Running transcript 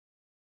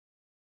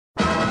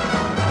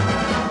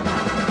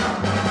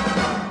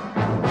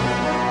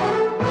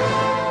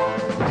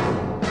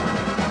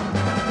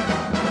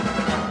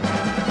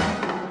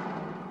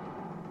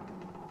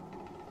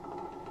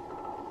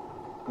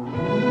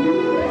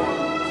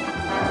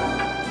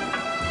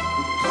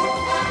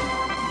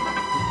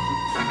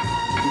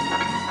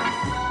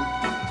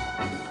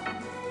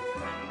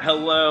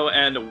Hello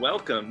and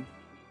welcome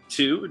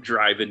to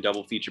Drive-In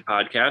Double Feature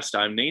Podcast.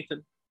 I'm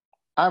Nathan.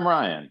 I'm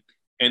Ryan.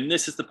 And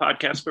this is the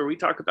podcast where we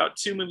talk about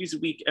 2 movies a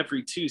week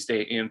every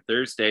Tuesday and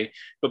Thursday.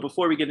 But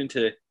before we get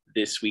into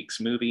this week's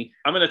movie,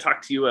 I'm going to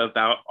talk to you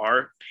about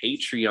our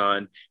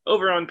Patreon.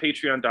 Over on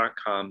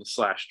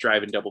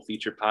patreon.com/Drive-In Double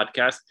Feature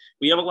Podcast,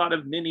 we have a lot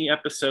of mini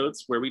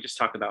episodes where we just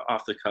talk about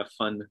off-the-cuff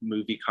fun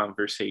movie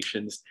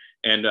conversations.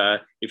 And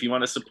if you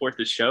want to support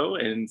the show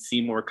and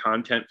see more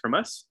content from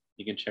us,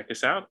 you can check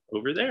us out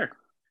over there.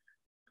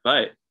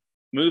 But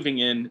moving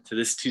into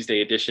this Tuesday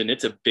edition,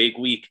 it's a big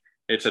week.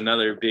 It's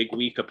another big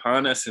week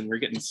upon us, and we're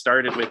getting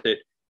started with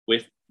it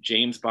with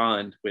James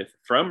Bond, with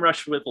From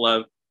Russia with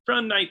Love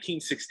from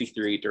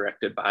 1963,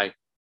 directed by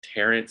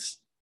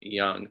Terrence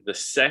Young. The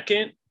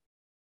second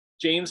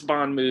James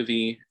Bond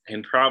movie,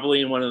 and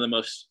probably one of the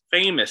most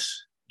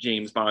famous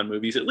James Bond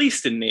movies, at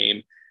least in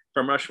name.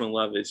 From Russia with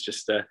Love is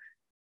just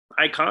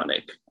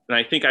iconic. And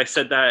I think I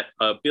said that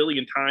a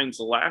billion times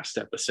the last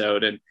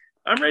episode, and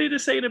I'm ready to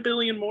say it a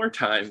billion more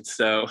times.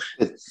 So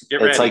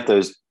it's like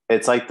those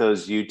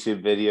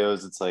YouTube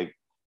videos. It's like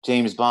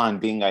James Bond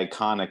being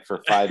iconic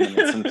for 5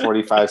 minutes and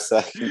 45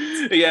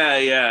 seconds.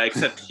 Yeah.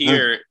 Except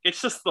here,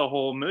 it's just the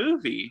whole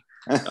movie.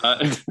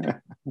 But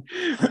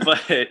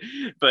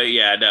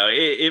yeah, no,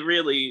 it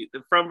really,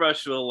 From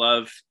Russia with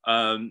Love,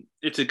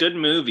 it's a good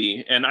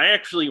movie, and I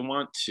actually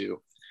want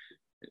to.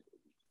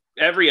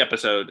 Every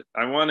episode,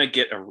 I want to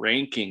get a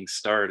ranking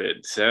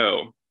started.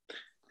 So,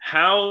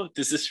 how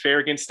does this fare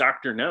against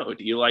Dr. No?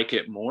 Do you like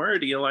it more or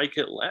do you like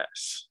it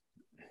less?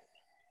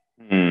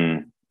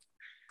 We're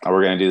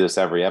going to do this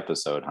every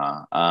episode,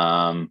 huh?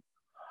 I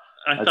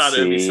thought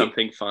it would be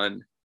something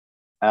fun.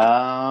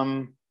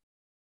 Gosh,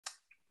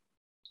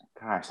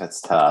 that's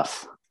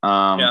tough.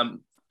 Yeah.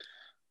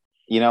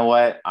 You know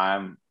what?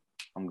 I'm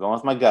going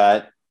with my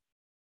gut.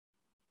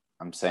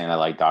 I'm saying I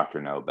like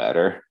Dr. No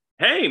better.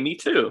 Hey, me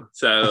too.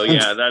 So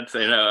yeah, that's,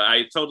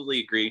 I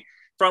totally agree.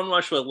 From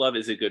Russia with Love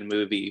is a good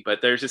movie,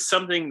 but there's just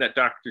something that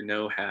Dr.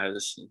 No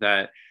has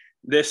that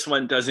this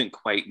one doesn't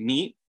quite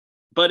meet,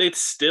 but it's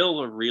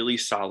still a really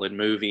solid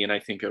movie, and I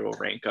think it will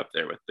rank up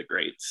there with the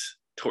greats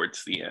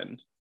towards the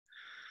end.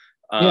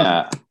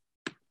 Yeah.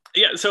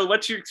 So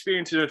what's your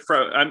experience with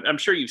I'm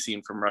sure you've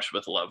seen From Russia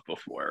with Love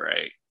before,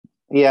 right?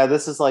 Yeah,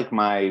 this is like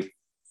my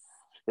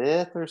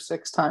 5th or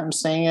 6th time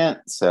seeing it.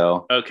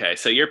 So okay,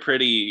 so you're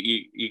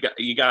pretty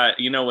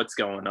you know what's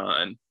going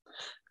on.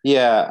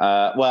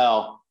 Yeah,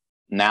 well,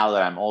 now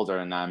that I'm older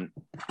and I'm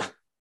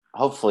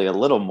hopefully a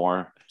little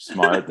more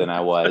smart than I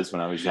was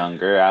when I was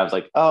younger, I was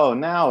like, oh,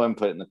 now I'm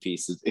putting the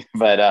pieces.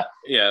 But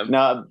yeah,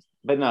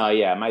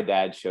 my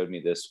dad showed me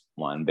this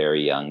one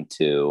very young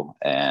too,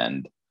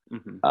 and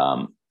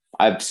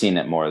I've seen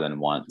it more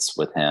than once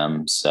with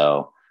him.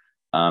 So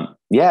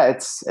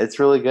it's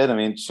really good. I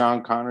mean,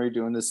 Sean Connery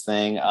doing this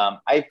thing.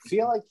 I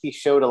feel like he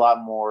showed a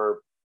lot more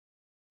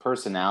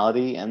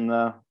personality in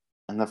the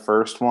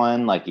first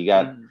one. Like you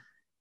got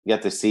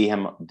to see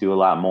him do a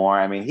lot more.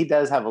 I mean, he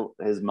does have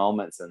his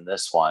moments in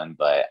this one,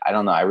 but I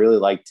don't know. I really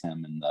liked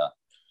him in the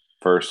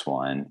first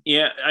one.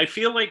 Yeah, I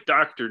feel like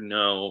Dr.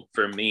 No,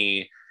 for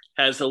me,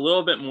 has a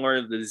little bit more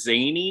of the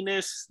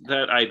zaniness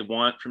that I'd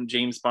want from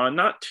James Bond.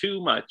 Not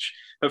too much,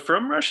 but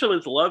From Russia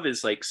with Love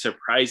is like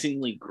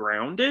surprisingly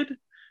grounded.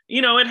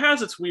 You know, it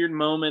has its weird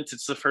moments.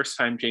 It's the first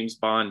time James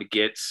Bond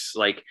gets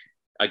like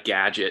a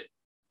gadget,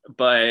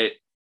 but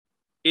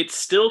it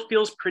still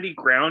feels pretty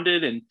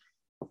grounded and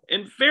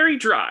very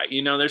dry.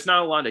 You know, there's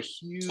not a lot of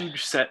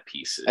huge set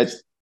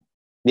pieces.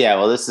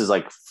 This is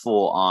like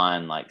full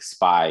on like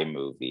spy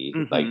movie,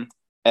 like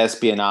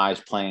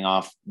espionage playing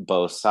off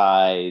both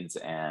sides.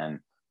 And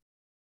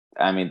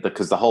I mean,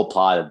 because the whole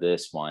plot of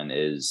this one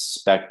is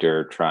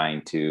Spectre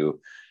trying to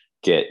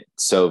get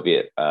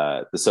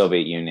the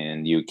Soviet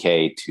Union and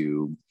UK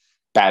to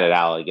bat it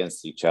out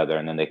against each other,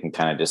 and then they can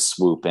kind of just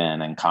swoop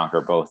in and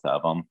conquer both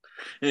of them.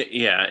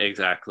 Yeah,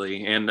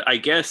 exactly. And I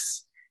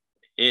guess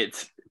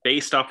it's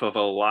based off of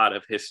a lot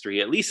of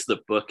history. At least the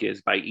book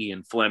is by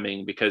Ian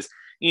Fleming, because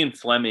Ian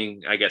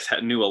Fleming, I guess,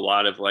 knew a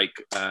lot of like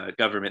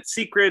government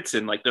secrets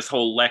and like this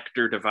whole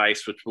Lecter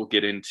device, which we'll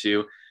get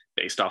into,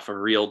 based off a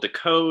real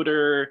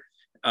decoder.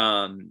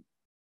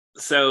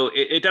 So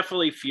it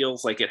definitely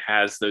feels like it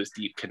has those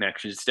deep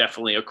connections. It's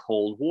definitely a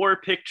Cold War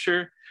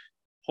picture.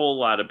 Whole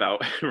lot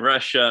about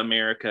Russia,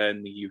 America,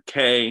 and the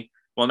UK.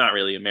 Well, not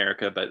really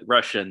America, but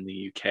Russia and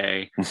the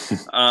UK.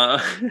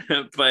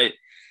 But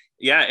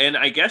yeah, and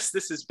I guess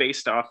this is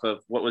based off of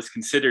what was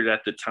considered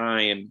at the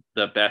time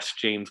the best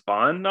James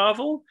Bond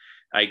novel.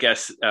 I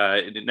guess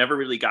it never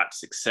really got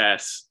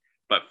success,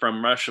 but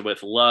From Russia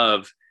with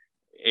Love,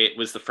 it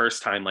was the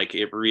first time like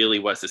it really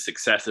was a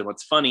success. And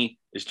what's funny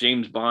is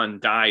James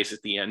Bond dies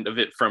at the end of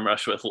it, From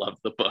Russia with Love,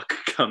 the book.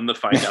 Come to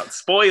find out,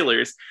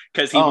 spoilers,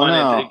 because he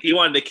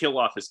wanted to kill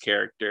off his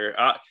character.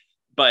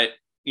 But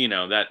you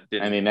know that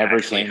didn't. And he never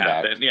came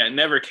happen. back. Yeah, it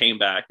never came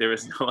back. There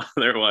was no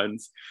other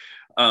ones.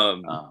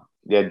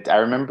 Yeah, I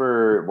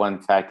remember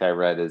one fact I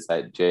read is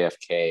that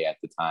JFK at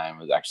the time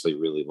was actually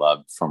really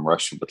loved From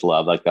Russia with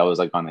Love. Like that was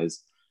like on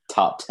his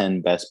top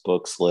 10 best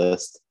books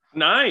list.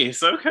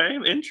 Nice. Okay.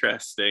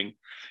 Interesting.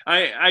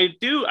 I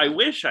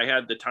wish I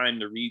had the time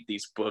to read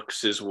these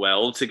books as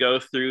well to go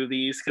through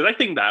these because I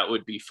think that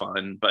would be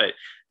fun, but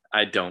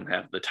I don't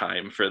have the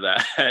time for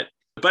that.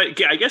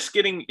 But I guess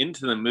getting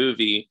into the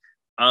movie,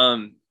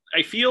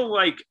 I feel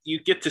like you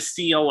get to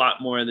see a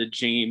lot more of the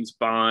James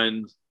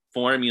Bond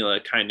formula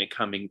kind of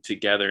coming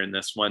together in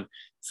this one.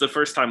 It's the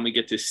first time we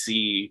get to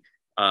see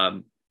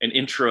an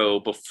intro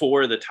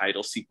before the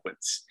title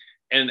sequence.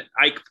 And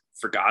I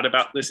forgot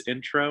about this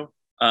intro.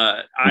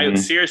 I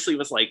seriously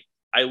was like,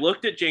 I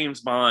looked at James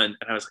Bond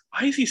and I was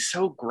like, why is he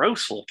so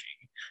gross looking?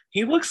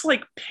 He looks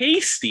like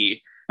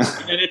pasty.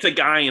 And it's a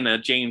guy in a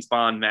James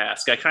Bond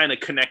mask. I kind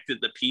of connected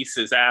the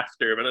pieces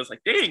after, but I was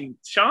like, dang,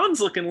 Sean's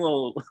looking a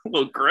little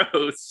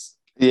gross.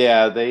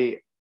 Yeah,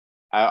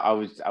 I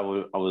was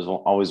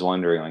always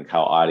wondering like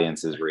how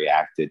audiences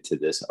reacted to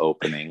this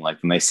opening.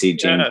 Like when they see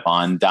James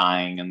Bond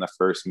dying in the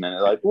first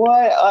minute, like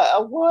what?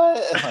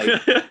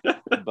 Like,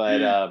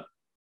 but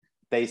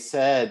they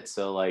said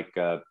so. Like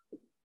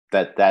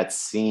that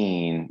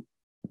scene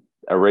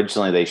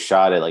originally they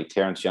shot it like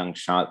Terrence Young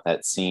shot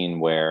that scene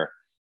where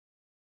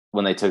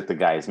when they took the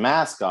guy's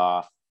mask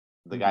off,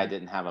 the guy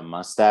didn't have a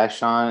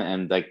mustache on,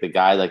 and like the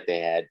guy like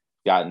they had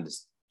gotten to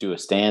do a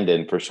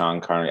stand-in for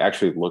Sean Connery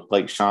actually looked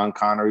like Sean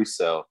Connery,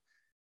 so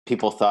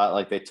people thought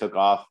like they took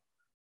off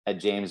a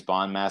James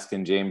Bond mask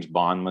and James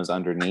Bond was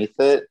underneath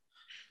it.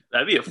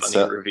 That'd be a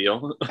funny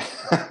reveal.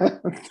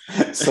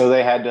 So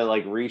they had to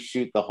like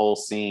reshoot the whole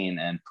scene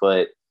and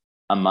put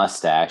a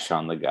mustache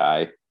on the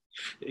guy.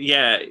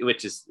 Yeah,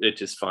 which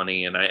is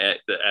funny, and I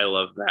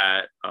love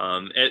that.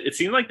 It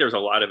seemed like there's a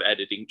lot of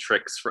editing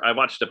tricks. I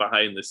watched it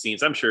behind the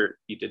scenes. I'm sure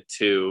you did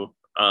too.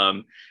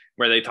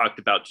 Where they talked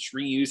about just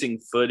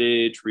reusing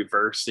footage,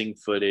 reversing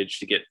footage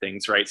to get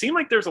things right. It seemed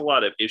like there's a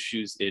lot of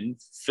issues in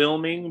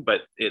filming,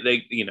 but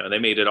they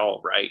made it all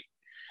right.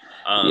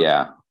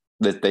 Yeah,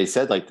 they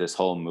said like this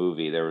whole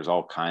movie there was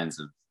all kinds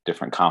of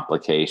different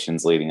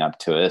complications leading up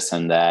to this,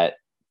 and that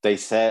they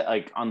said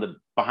like on the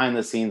behind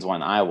the scenes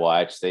one I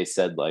watched, they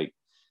said like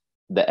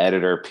the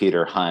editor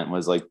Peter Hunt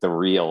was like the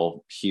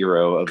real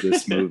hero of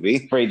this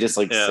movie, where he just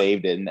like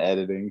saved it in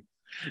editing.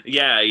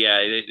 Yeah,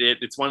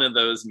 it's one of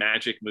those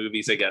magic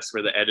movies, I guess,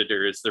 where the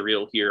editor is the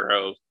real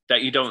hero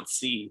that you don't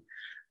see.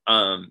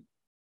 And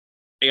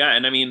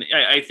I mean,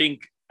 I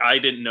think I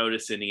didn't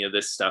notice any of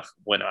this stuff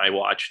when I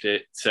watched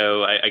it,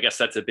 so I guess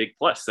that's a big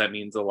plus. That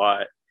means a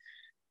lot.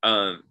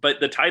 But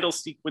the title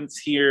sequence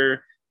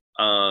here,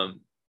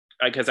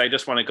 because I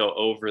just want to go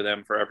over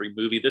them for every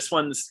movie. This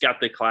one's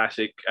got the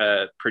classic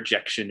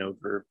projection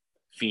over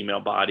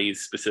female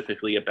bodies,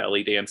 specifically a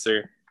belly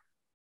dancer.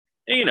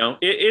 And,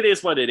 it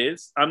is what it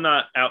is. I'm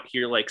not out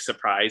here like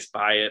surprised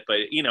by it, but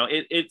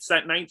it's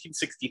that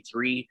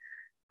 1963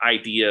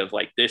 idea of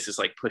like this is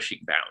like pushing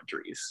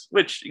boundaries,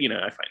 which I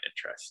find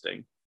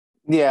interesting.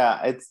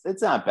 Yeah,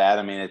 it's not bad.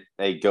 I mean,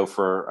 they go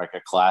for like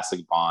a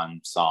classic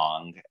Bond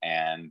song,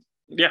 and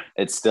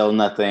it's still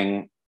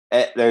nothing.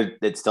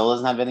 It still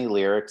doesn't have any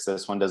lyrics.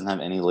 This one doesn't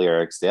have any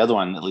lyrics. The other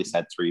one at least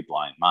had 3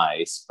 blind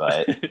mice,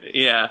 but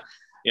yeah.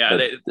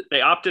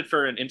 They opted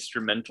for an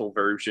instrumental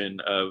version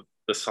of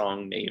the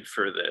song made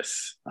for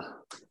this,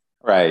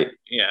 right?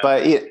 Yeah,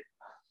 but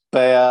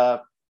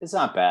it's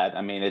not bad.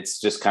 I mean, it's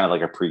just kind of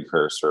like a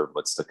precursor of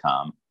what's to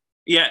come.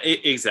 Yeah,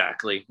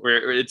 exactly.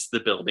 Where it's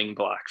the building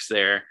blocks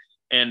there,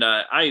 and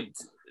I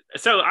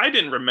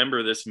didn't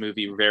remember this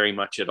movie very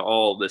much at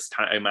all this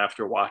time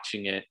after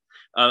watching it.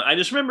 I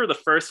just remember the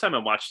first time I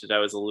watched it, I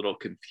was a little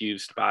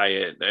confused by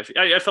it.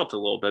 I felt a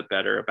little bit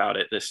better about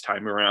it this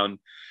time around.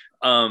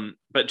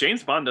 But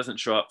James Bond doesn't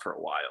show up for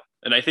a while.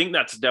 And I think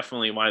that's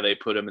definitely why they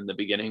put him in the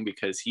beginning,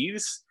 because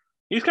he's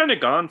kind of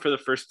gone for the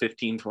first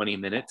 15, 20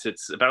 minutes.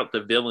 It's about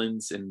the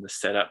villains and the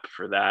setup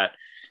for that.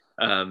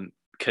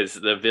 Because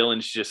the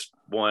villains just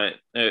want,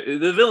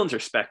 the villains are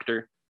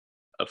Spectre.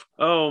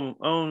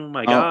 Oh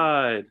my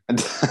God.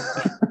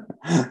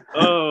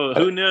 Oh,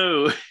 who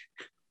knew?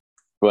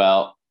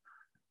 Well,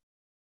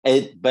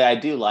 but I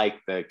do like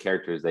the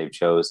characters they've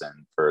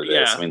chosen for this.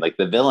 Yeah. I mean, like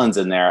the villains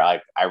in there,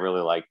 I really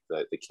like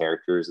the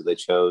characters that they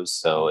chose.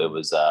 So it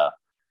was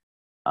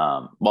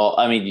well,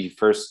 I mean, you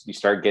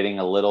start getting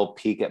a little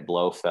peek at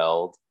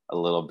Blofeld a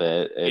little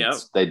bit.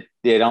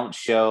 They don't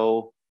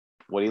show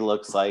what he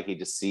looks like. You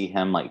just see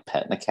him like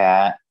petting a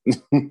cat.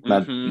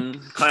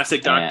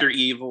 Classic Dr.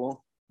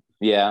 Evil.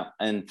 Yeah.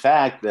 In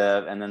fact,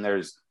 and then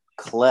there's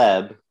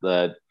Kleb,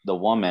 the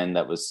woman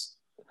that was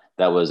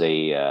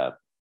the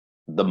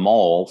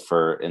mole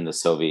in the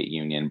Soviet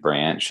Union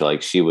branch.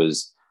 Like she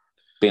was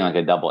being like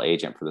a double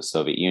agent for the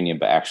Soviet Union,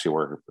 but actually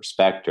working for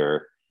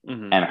Spectre.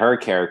 And her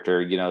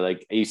character,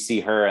 like you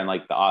see her in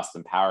like the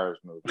Austin Powers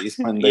movies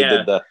when they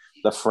did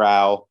the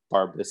Frau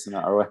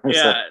Barbissina or whatever.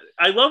 Yeah,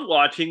 I love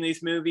watching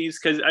these movies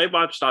because I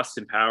watched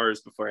Austin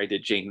Powers before I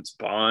did James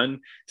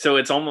Bond. So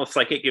it's almost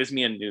like it gives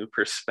me a new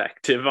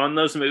perspective on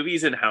those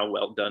movies and how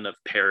well done of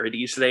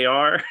parodies they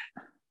are.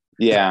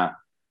 Yeah.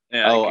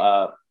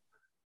 Yeah.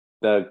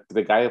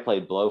 the guy who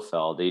played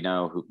Blofeld, you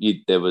know,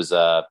 there was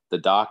the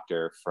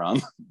doctor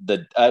from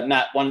the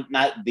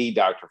not the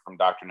doctor from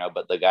Doctor No,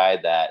 but the guy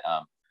that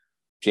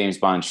James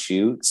Bond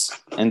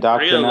shoots in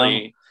Doctor No.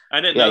 Really?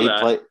 I didn't know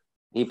that.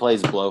 He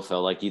plays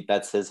Blofeld, like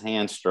that's his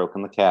hand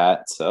stroking the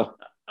cat. So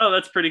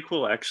that's pretty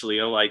cool,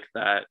 actually. I like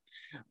that.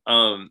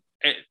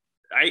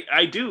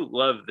 I do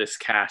love this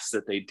cast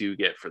that they do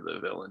get for the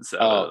villains.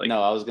 So,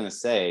 no, I was gonna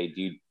say,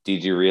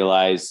 did you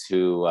realize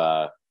who?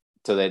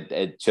 So that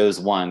it chose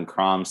one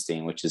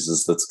Kromstein, which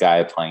is this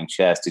guy playing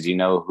chess. Did you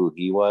know who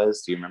he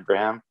was? Do you remember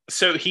him?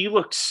 So he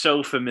looked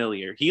so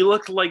familiar. He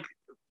looked like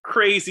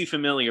crazy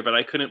familiar, but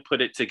I couldn't put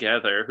it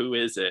together. Who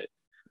is it?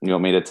 You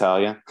want me to tell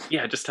you?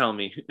 Yeah, just tell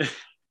me.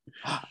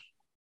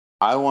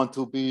 I want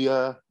to be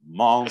a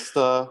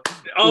monster.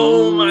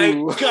 Oh my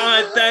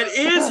God, that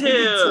is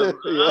him.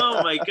 Yeah.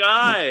 Oh my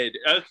God.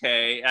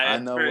 Okay. I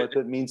know what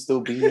it means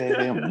to be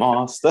a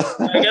monster.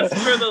 I guess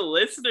for the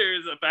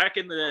listeners back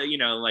in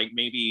the,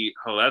 maybe,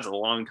 that's a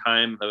long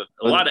time,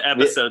 a lot of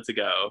episodes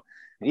ago.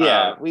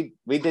 Yeah, we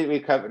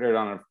covered it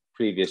on a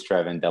previous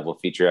drive-in double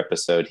feature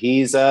episode.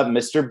 He's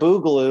Mr.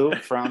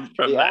 Boogaloo from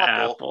the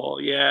Apple.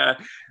 Yeah,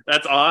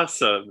 that's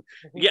awesome.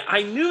 Yeah,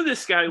 I knew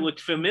this guy looked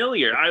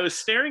familiar. I was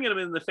staring at him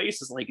in the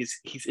face, like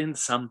he's in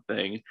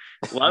something.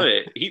 Love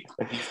it. He's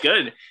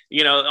good.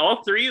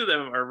 All three of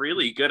them are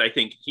really good. I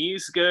think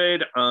he's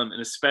good,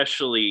 and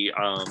especially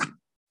oh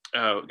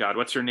God,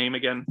 what's her name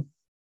again?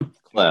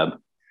 Cleb.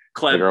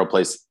 The girl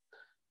plays.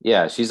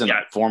 Yeah, she's a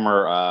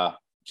former.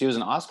 She was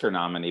an Oscar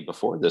nominee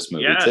before this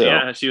movie too.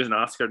 Yeah, she was an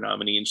Oscar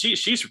nominee, and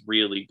she's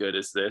really good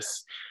as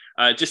this.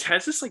 Just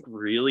has this like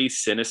really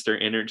sinister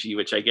energy,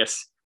 which I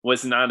guess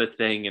was not a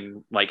thing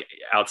in like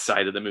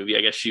outside of the movie.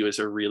 I guess she was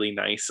a really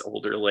nice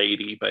older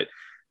lady, but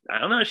I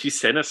don't know. She's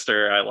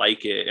sinister. I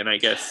like it, and I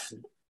guess.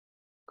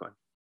 Go on.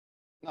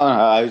 No,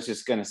 I was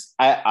just gonna.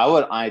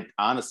 I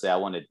honestly, I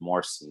wanted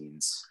more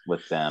scenes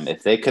with them.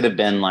 If they could have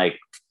been like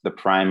the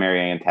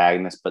primary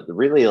antagonist, but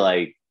really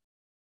like.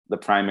 The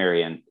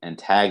primary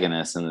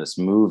antagonist in this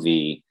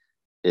movie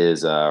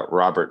is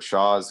Robert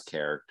Shaw's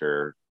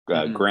character,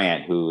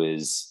 Grant, who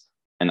is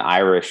an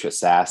Irish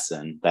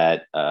assassin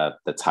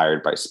that's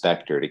hired by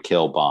Spectre to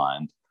kill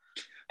Bond,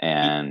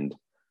 and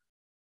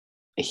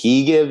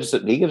he gives a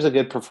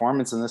good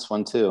performance in this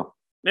one too.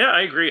 Yeah,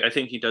 I agree. I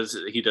think he does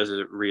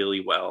it really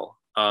well.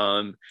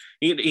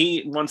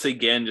 He once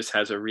again just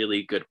has a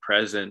really good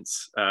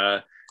presence.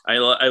 I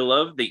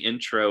love the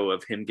intro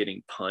of him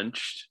getting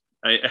punched.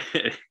 I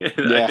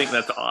think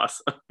that's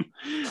awesome.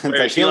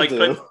 Where she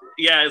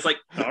it's like,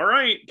 all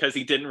right, because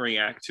he didn't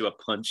react to a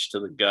punch to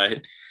the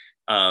gut.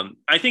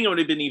 I think it would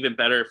have been even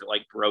better if it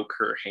like broke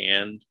her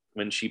hand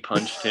when she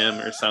punched him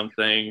or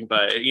something.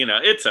 But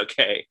it's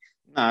okay.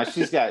 No,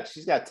 she's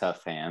got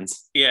tough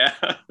hands. Yeah,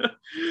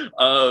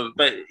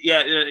 but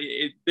yeah,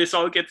 this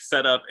all gets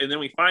set up, and then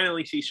we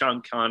finally see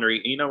Sean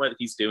Connery. You know what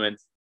he's doing?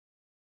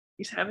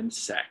 He's having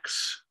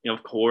sex,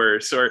 of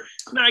course, or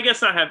no, I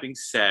guess not having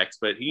sex,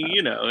 but he,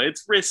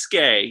 it's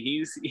risque.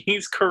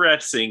 He's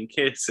caressing,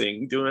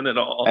 kissing, doing it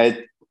all.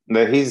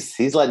 But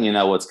he's letting you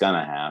know what's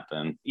gonna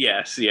happen.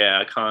 Yes,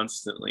 yeah,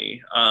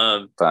 constantly.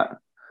 And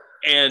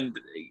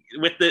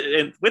with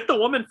the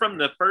woman from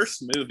the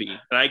first movie,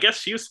 and I guess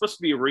she was supposed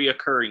to be a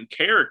reoccurring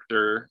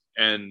character,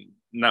 and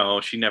no,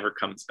 she never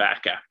comes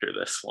back after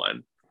this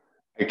one.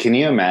 Can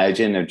you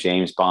imagine if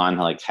James Bond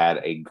like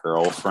had a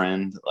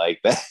girlfriend like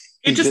that?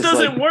 It just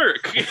doesn't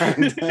work.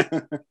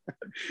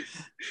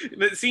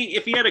 But see,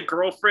 if he had a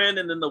girlfriend,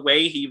 and then the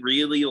way he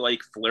really like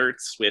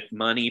flirts with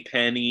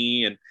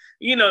Moneypenny, and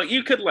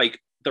you could like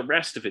the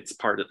rest of it's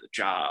part of the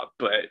job.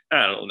 But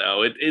I don't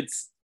know.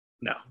 It's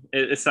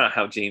not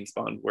how James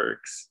Bond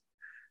works.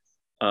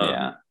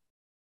 But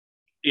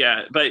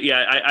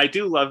I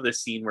do love the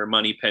scene where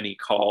Moneypenny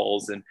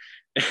calls and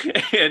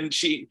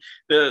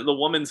the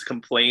woman's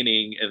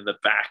complaining in the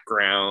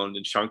background,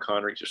 and Sean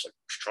Connery's just like,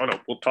 shut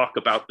up, we'll talk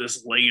about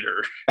this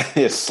later.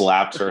 He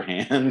slaps her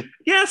hand.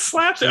 Yeah,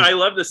 slaps it. I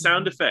love the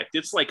sound effect.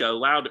 It's like a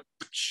loud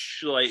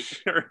like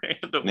her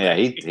hand away. Yeah,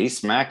 he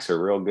smacks her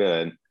real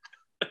good.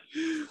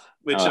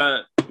 Which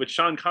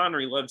Sean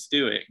Connery loves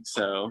doing.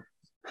 So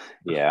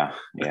yeah,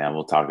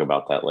 we'll talk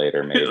about that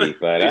later maybe.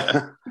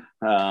 But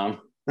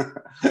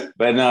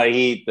but no,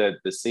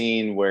 the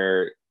scene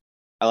where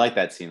I like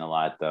that scene a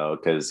lot though,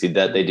 because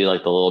they do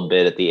like the little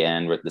bit at the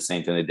end with the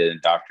same thing they did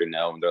in Doctor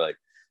No, and they're like,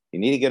 "You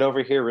need to get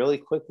over here really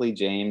quickly,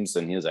 James."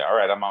 And he was like, "All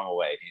right, I'm on my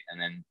way." And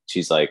then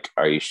she's like,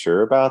 "Are you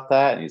sure about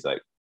that?" And he's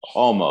like,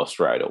 "Almost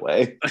right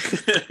away."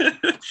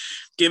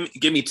 Give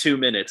me 2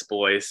 minutes,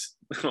 boys.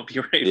 I'll be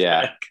right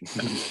back.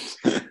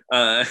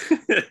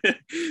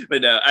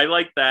 But no, I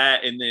like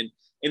that. And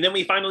then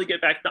we finally get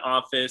back to the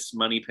office.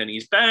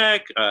 Moneypenny's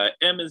back.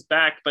 Emma's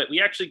back, but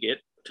we actually get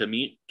to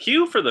meet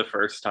Q for the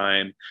first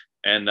time.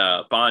 And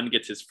Bond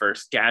gets his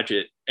first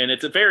gadget, and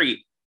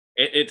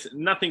it's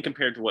nothing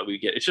compared to what we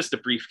get. It's just a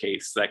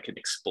briefcase that can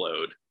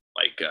explode.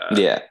 Like,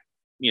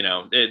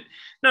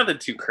 nothing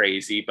too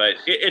crazy, but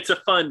it's a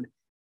fun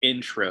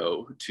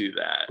intro to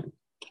that.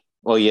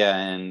 Well, yeah,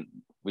 and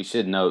we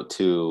should note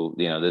too,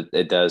 that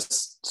it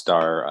does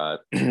star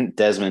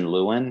Desmond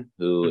Llewellyn,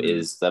 who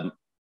is the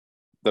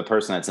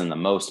person that's in the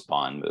most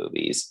Bond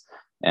movies,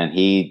 and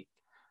he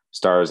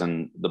stars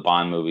in the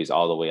Bond movies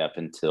all the way up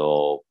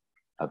until,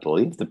 I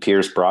believe, the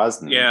Pierce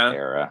Brosnan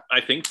era.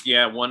 I think,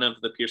 one of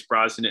the Pierce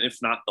Brosnan, if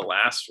not the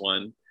last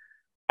one.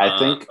 I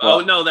think.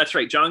 No, that's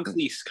right. John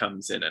Cleese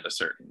comes in at a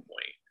certain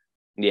point.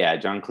 Yeah,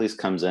 John Cleese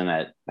comes in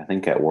at, I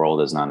think, at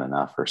World Is Not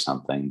Enough or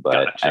something.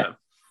 But gotcha.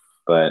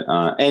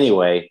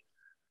 Anyway,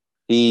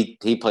 he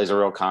plays a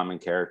real common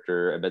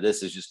character, but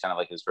this is just kind of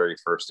like his very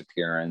first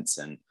appearance,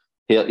 and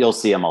you'll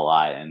see him a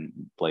lot in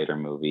later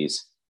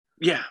movies.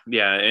 Yeah,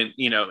 and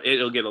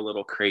it'll get a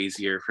little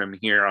crazier from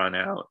here on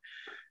out.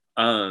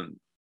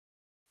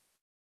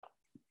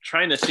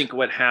 Trying to think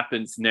what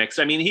happens next.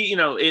 I mean,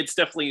 it's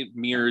definitely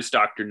mirrors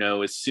Dr.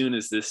 No. As soon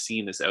as this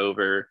scene is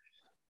over,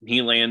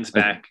 he lands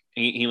back.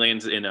 He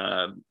lands in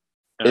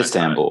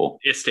Istanbul.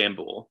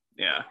 Istanbul,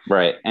 yeah,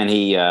 right. And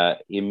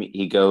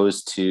he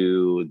goes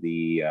to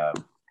the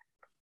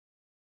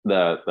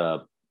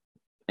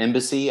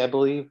embassy, I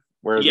believe,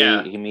 where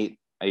he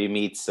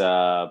meets.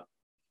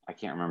 I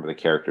can't remember the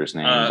character's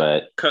name,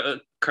 but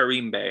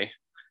Karim Bey.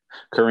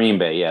 Karim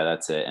Bey, yeah,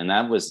 that's it. And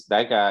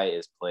that guy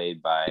is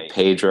played by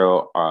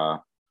Pedro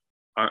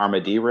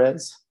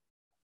Armendáriz.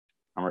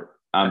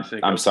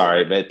 I'm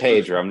sorry, but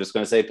Pedro. I'm just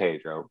going to say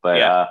Pedro.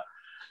 But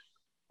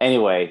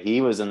anyway,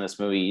 he was in this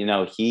movie.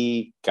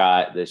 He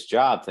got this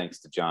job thanks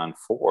to John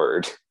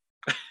Ford.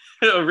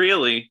 Oh,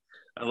 really?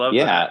 I love that.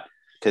 Yeah,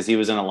 because he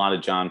was in a lot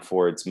of John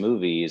Ford's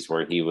movies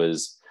where he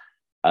was,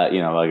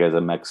 like as a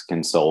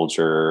Mexican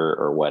soldier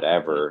or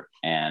whatever.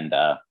 And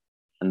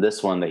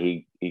this one that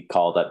he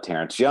called up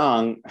Terrence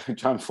Young.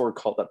 John Ford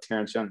called up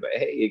Terrence Young, but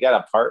hey, you got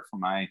a part for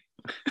my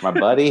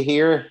buddy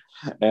here.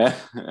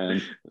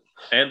 and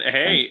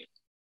hey,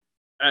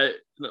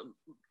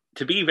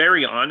 to be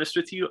very honest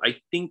with you, I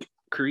think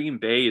Karim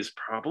Bey is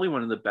probably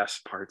one of the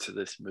best parts of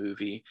this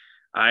movie.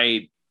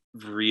 I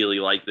really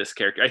like this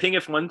character. I think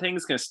if one thing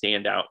is going to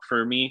stand out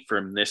for me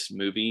from this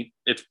movie,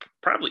 it's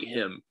probably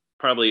him.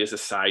 Probably as a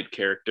side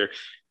character.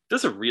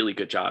 Does a really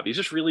good job. He's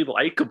just really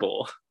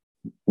likable.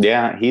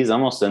 Yeah, he's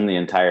almost in the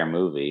entire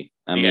movie.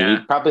 I mean,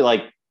 he probably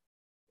like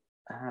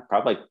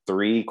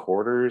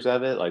 3/4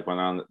 of it. Like when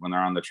they're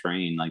on the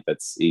train, like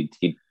that's he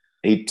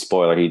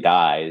spoiler, he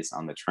dies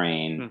on the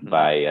train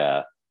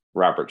by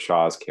Robert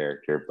Shaw's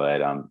character.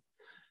 But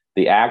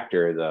the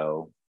actor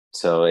though,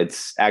 so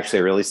it's actually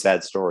a really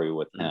sad story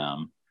with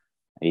him.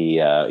 He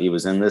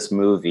was in this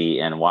movie,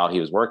 and while he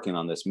was working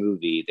on this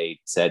movie, they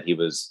said he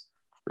was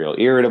real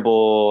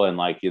irritable and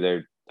like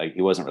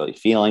he wasn't really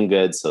feeling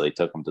good, so they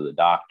took him to the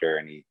doctor,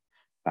 and he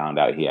found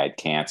out he had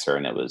cancer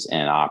and it was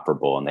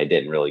inoperable, and they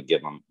didn't really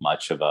give him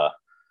much of a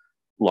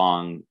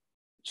long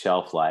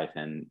shelf life,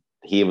 and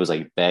he was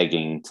like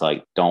begging to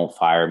like, don't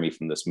fire me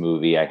from this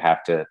movie. I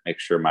have to make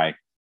sure my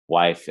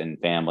wife and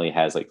family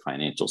has like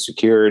financial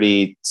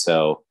security.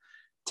 So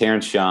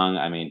Terrence Young,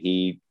 I mean,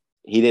 he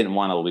didn't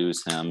want to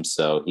lose him,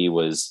 so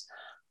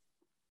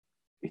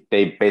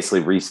they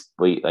basically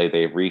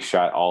they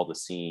reshot all the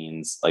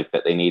scenes like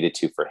that they needed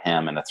to for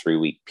him in a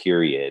 3-week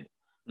period.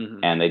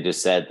 And they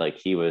just said like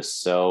he was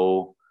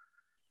so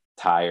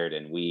tired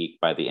and weak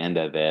by the end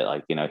of it.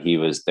 Like, he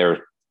was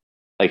there,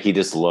 like he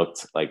just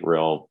looked like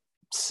real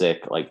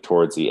sick like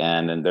towards the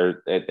end. And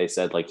they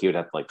said like he would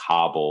have to like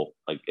hobble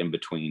like in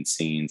between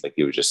scenes. Like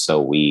he was just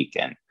so weak.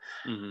 And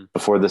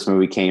before this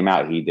movie came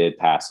out, he did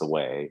pass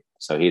away.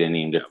 So he didn't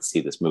even get to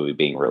see this movie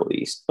being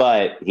released,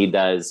 but he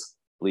does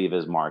leave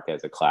his mark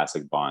as a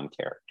classic Bond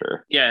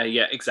character. Yeah,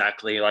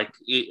 exactly. Like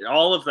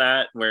all of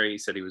that, where he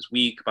said he was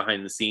weak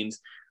behind the scenes.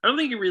 I don't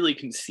think you really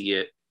can see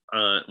it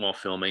while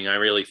filming. I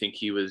really think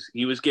he was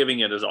giving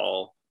it his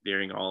all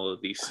during all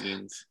of these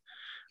scenes.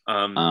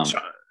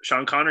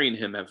 Sean Connery and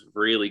him have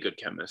really good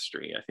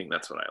chemistry. I think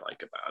that's what I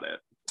like about it.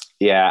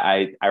 Yeah,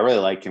 I really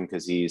like him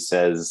because he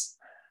says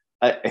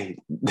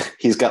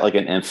he's got like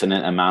an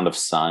infinite amount of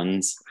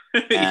sons.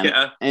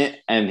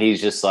 And he's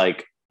just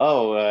like,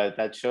 oh,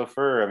 that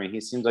chauffeur, I mean, he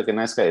seems like a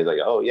nice guy. He's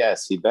like, oh,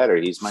 yes, he better.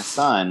 He's my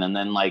son. And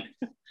then, like,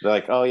 they're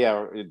like, oh,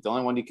 yeah, the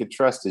only one you could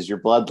trust is your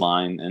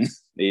bloodline. And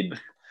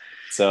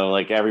so,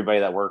 like, everybody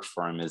that works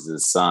for him is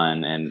his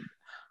son. And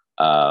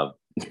I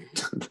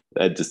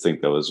just think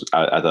I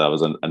thought that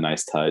was a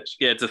nice touch.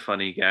 Yeah, it's a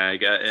funny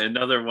gag.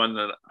 Another one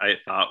that I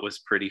thought was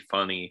pretty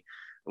funny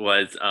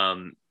was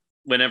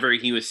whenever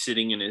he was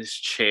sitting in his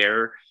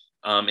chair,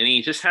 and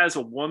he just has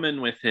a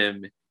woman with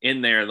him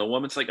in there, and the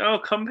woman's like, oh,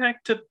 come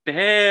back to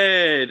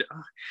bed.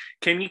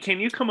 Can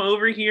you come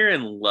over here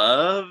and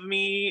love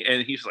me?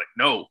 And he's like,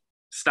 no,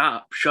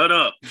 stop, shut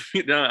up.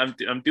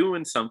 I'm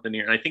doing something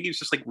here. And I think he's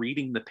just like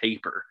reading the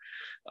paper.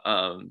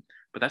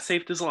 But that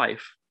saved his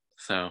life.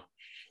 So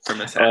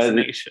from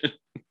assassination.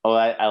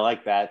 I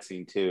like that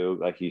scene too,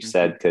 like you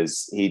said,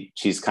 because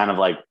she's kind of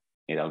like,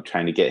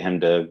 trying to get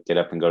him to get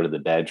up and go to the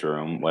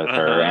bedroom with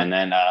her.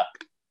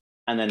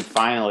 And then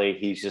finally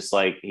he's just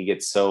like, he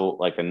gets so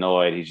like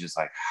annoyed. He's just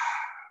like,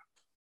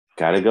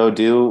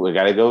 we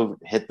gotta go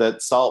hit the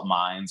salt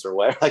mines or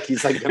whatever. Like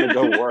he's like gonna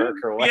go work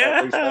or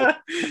whatever.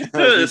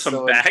 Yeah.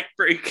 Some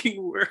backbreaking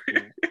work.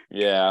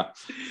 Yeah.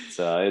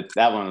 So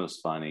that one was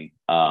funny.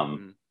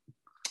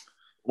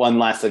 One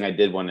last thing I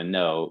did want to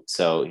note.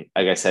 So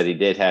like I said, he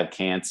did have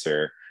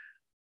cancer.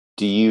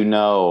 Do you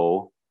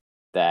know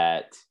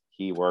that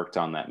he worked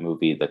on that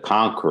movie, The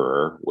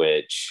Conqueror,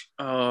 which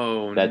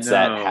that's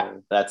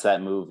that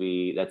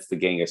movie. That's the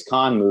Genghis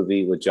Khan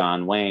movie with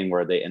John Wayne,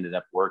 where they ended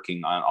up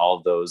working on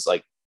all those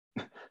like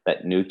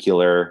that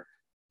nuclear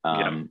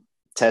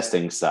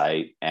testing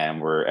site, and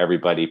where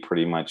everybody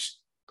pretty much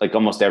like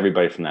almost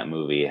everybody from that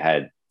movie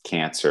had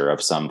cancer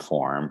of some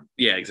form.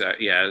 Yeah,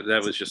 exactly. Yeah,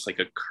 that was just like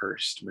a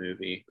cursed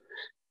movie.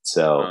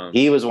 So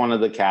he was one of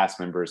the cast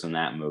members in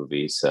that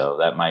movie. So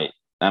that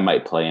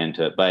might play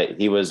into it. But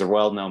he was a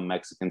well-known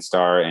Mexican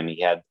star, and he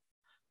had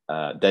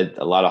did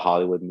a lot of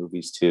Hollywood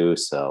movies too.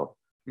 So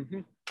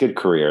good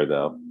career,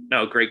 though.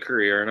 No, great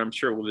career, and I'm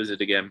sure we'll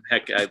visit again.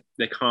 Heck,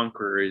 The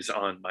Conqueror is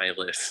on my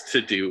list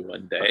to do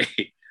one day.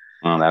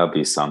 Oh, that would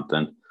be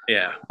something.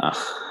 Yeah.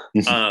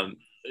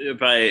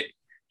 But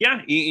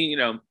yeah, you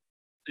know,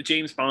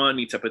 James Bond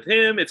meets up with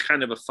him. It's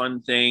kind of a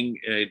fun thing.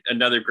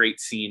 Another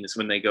great scene is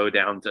when they go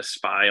down to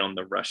spy on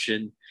the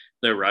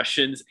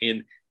Russians,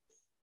 and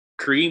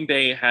Green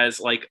Bay has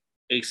like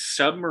a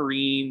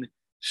submarine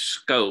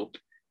scope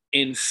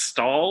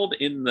installed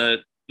in the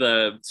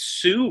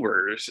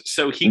sewers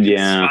so he can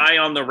spy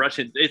on the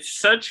Russians. It's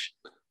such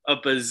a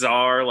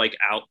bizarre, like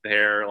out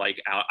there, like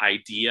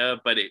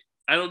idea, but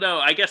I don't know.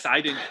 I guess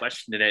I didn't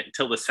question it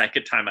until the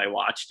second time I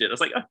watched it. I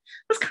was like, oh,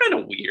 that's kind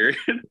of weird.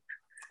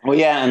 Well,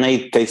 yeah, and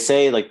they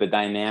say like the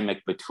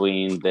dynamic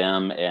between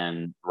them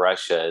and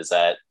Russia is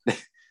that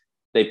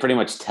they pretty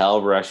much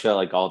tell Russia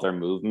like all their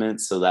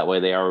movements, so that way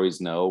they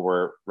always know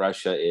where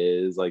Russia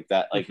is, like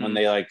that. Like when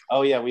they like,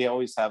 oh yeah, we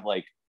always have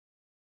like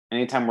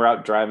anytime we're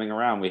out driving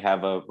around, we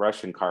have a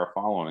Russian car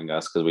following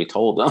us because we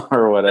told them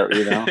or whatever,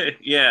 you know?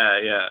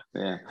 Yeah.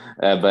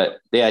 But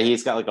yeah,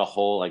 he's got like a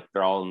whole, like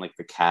they're all in like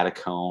the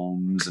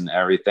catacombs and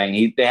everything.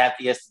 He has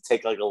to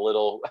take like a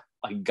little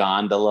like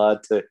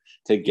gondola to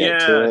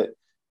get to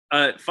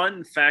it.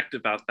 Fun fact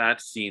about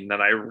that scene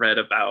that I read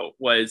about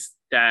was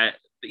that,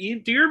 do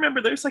you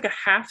remember there's like a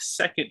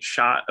half-second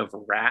shot of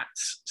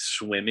rats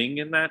swimming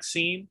in that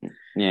scene?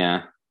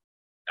 Yeah.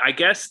 I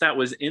guess that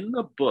was in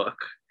the book,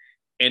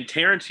 and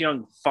Terrence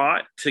Young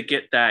fought to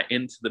get that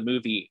into the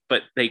movie,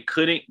 but they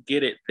couldn't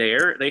get it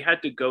there. They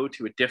had to go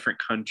to a different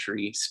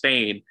country,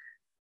 Spain,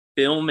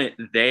 film it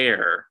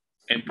there,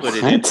 and put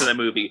it into the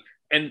movie.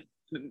 And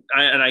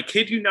I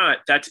kid you not,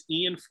 that's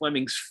Ian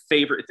Fleming's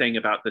favorite thing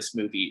about this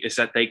movie is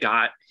that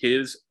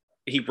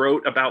he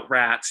wrote about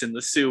rats in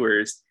the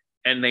sewers,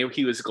 and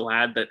he was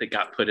glad that they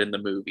got put in the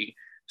movie.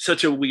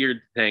 Such a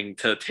weird thing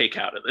to take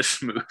out of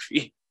this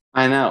movie.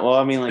 I know. Well,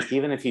 I mean, like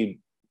even if you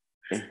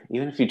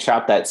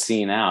chop that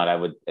scene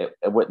out, it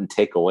wouldn't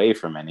take away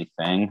from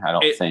anything, I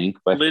don't think.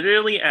 But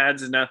literally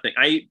adds nothing.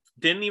 I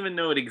didn't even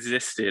know it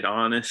existed,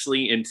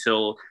 honestly,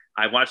 until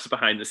I watched the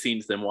behind the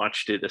scenes, then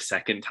watched it a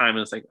second time, and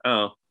was like,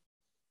 oh,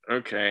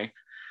 okay.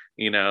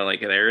 You know,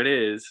 like there it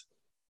is.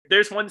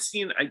 There's one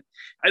scene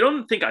I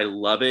don't think I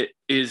love it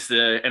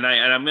and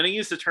I'm going to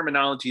use the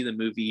terminology the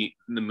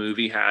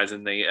movie has,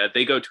 and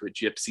they go to a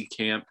gypsy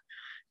camp,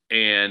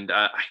 and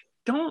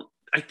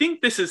I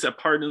think this is a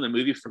part in the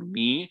movie for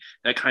me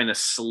that kind of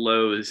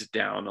slows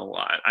down a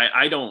lot.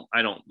 I don't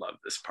love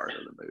this part of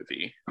the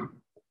movie.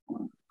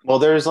 Well,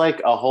 there's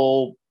like a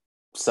whole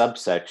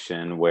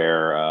subsection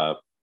where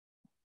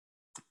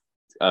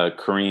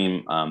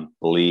Kareem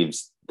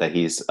believes that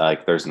he's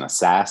like there's an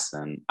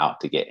assassin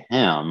out to get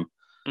him.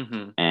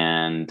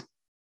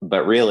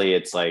 But really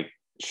it's like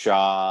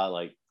Shaw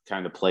like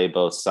trying to play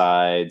both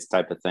sides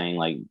type of thing,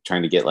 like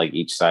trying to get like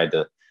each side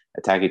to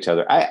attack each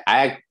other.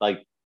 I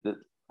like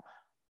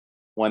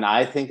when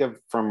I think of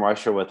From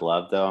Russia with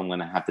Love, though, I'm going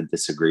to have to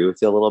disagree with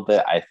you a little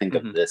bit. I think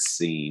of this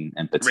scene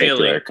in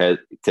particular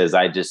because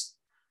I just,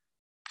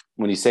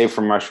 when you say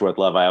From Russia with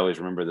Love, I always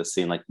remember the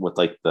scene like with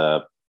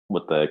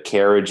the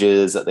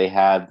carriages that they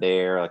had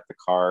there, like the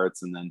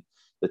carts, and then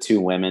the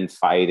two women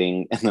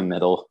fighting in the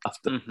middle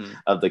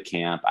of the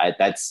camp. I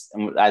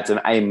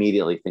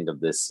immediately think of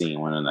this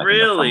scene when I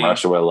think of From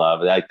Russia with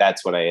Love. Like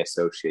that's what I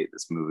associate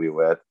this movie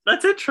with.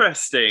 That's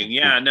interesting.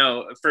 Yeah,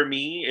 no, for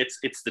me,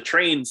 it's the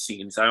train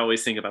scenes. I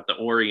always think about the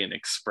Orient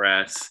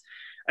Express.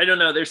 I don't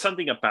know. There's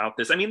something about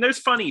this. I mean, there's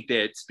funny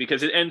bits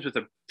because it ends with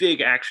a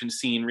big action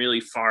scene really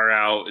far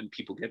out and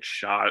people get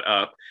shot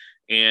up.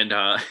 And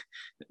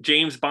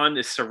James Bond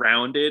is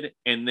surrounded,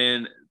 and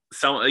then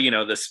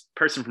this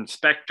person from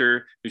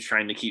Spectre who's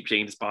trying to keep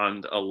James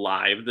Bond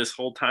alive this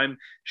whole time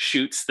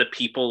shoots the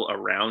people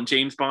around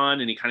James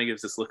Bond, and he kind of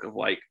gives this look of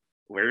like,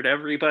 where'd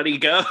everybody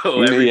go?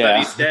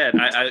 Everybody's dead.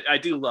 I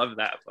do love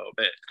that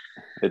moment.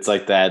 It's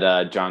like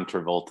that John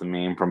Travolta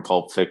meme from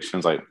Pulp Fiction.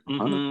 It's like,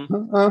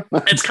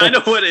 it's kind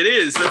of what it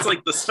is. That's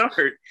like the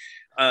start.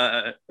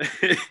 Uh,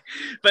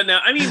 but no,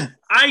 I mean,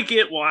 I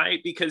get why,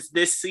 because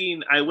this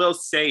scene, I will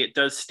say, it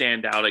does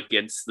stand out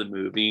against the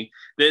movie.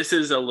 This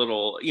is a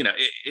little,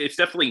 it's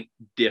definitely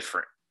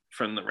different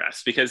from the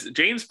rest, because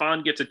James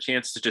Bond gets a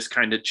chance to just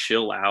kind of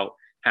chill out,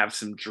 have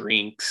some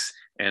drinks,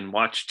 and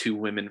watch two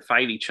women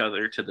fight each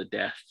other to the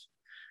death.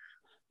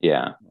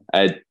 Yeah,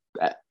 I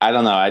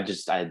don't know.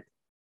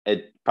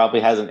 It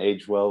probably hasn't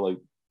aged well,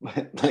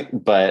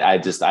 but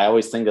I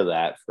always think of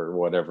that for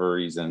whatever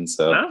reason.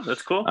 So no,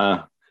 that's cool.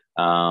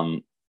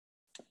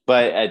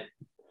 But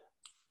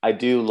I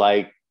do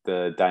like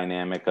the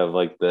dynamic of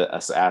like the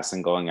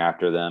assassin going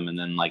after them, and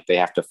then like they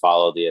have to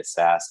follow the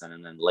assassin,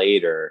 and then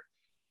later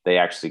they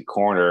actually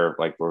corner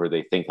like where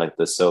they think like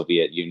the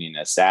Soviet Union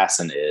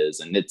assassin is,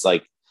 and it's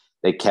like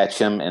they catch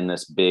him in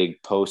this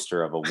big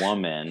poster of a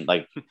woman,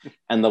 like,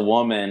 and the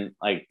woman,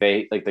 like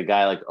the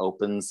guy like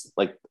opens,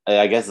 like,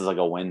 I guess it's like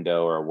a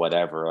window or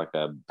whatever, like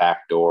a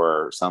back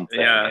door or something.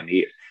 Yeah.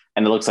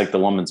 And it looks like the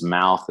woman's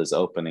mouth is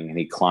opening, and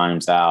he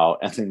climbs out,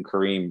 and then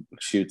Kareem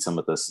shoots him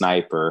with a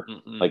sniper,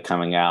 like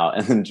coming out.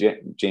 And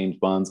then James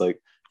Bond's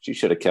like, she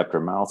should have kept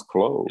her mouth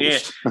closed. Yeah.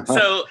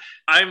 So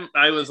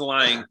I was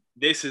lying.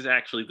 This is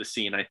actually the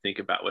scene I think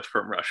about with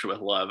From Russia with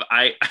Love.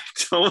 I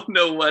don't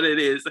know what it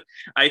is.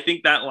 I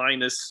think that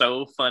line is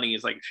so funny.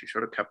 It's like, she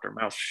should have kept her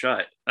mouth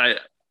shut. I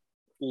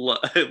love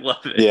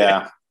it.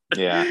 Yeah.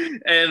 Yeah.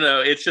 And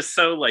it's just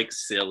so like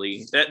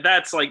silly.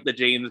 That's like the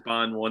James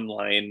Bond one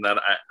line that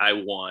I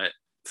want,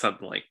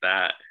 something like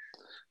that.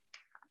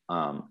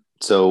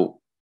 So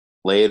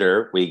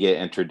later we get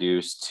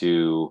introduced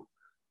to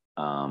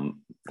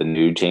the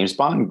new James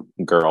Bond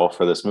girl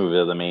for this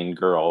movie, the main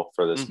girl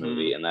for this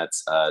movie, and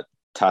that's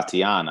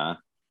Tatiana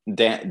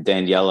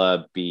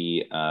Daniela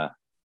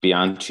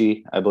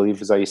Bianchi, I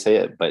believe is how you say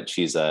it, but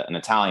she's an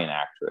Italian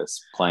actress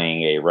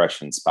playing a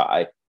Russian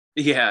spy.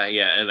 Yeah,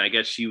 and I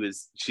guess she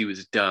was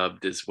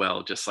dubbed as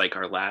well, just like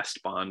our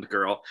last Bond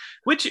girl,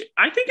 which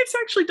I think it's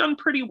actually done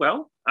pretty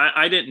well.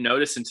 I didn't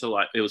notice until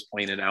it was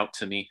pointed out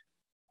to me.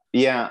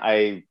 Yeah,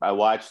 I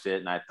watched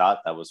it and I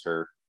thought that was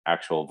her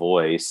actual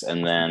voice,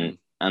 and then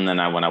when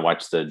I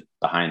watched the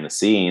behind the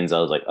scenes, I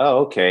was like, oh,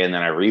 okay. And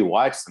then I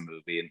rewatched the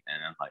movie, and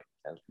I'm like,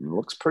 it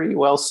looks pretty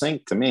well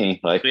synced to me.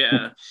 Like,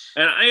 yeah.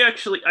 And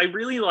I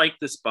really like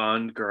this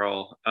Bond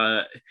girl,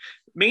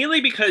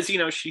 mainly because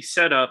she's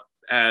set up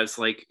as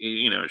like,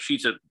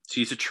 she's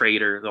a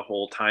traitor the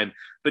whole time,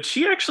 but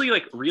she actually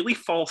like really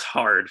falls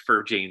hard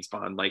for James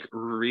Bond, like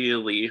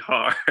really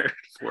hard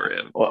for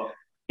him. Well,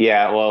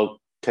 yeah,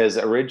 because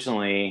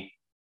originally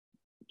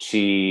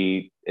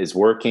she is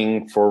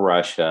working for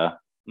Russia,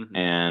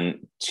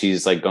 and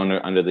she's like going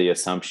under the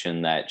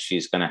assumption that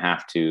she's going to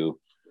have to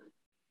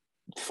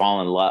fall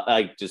in love,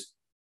 like just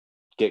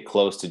get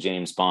close to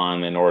James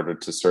Bond in order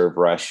to serve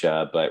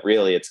Russia. But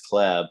really it's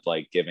Klebb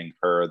like giving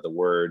her the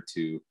word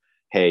to,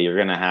 hey, you're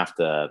going to have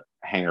to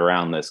hang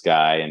around this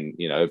guy. And,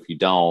 if you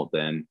don't,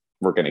 then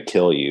we're going to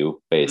kill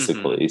you,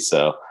 basically.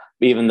 So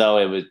even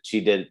though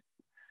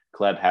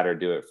Klebb had her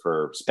do it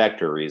for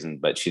Spectre reasons,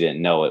 but she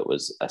didn't know it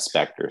was a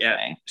Spectre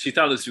thing. She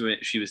thought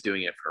she was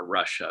doing it for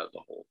Russia the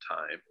whole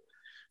time.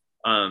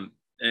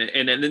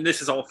 And then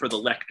this is all for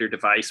the Lecter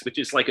device, which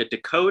is like a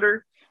decoder.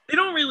 They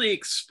don't really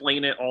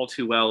explain it all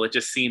too well. It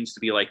just seems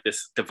to be like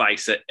this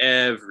device that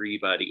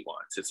everybody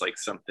wants. It's like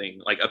something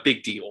like a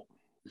big deal.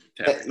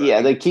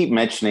 Yeah, they keep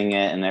mentioning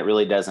it, and it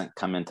really doesn't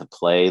come into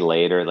play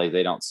later. Like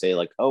they don't say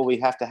like, oh, we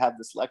have to have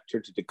this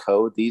Lecter to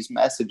decode these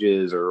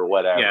messages or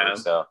whatever. Yeah.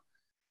 So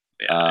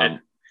yeah.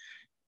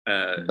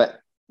 But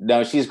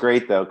no, she's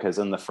great though, because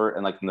in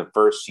the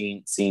first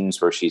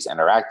scenes where she's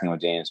interacting with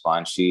James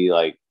Bond, she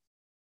like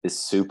is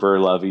super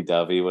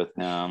lovey-dovey with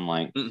him.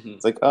 Like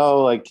it's like,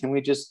 oh, like can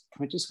we just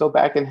go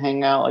back and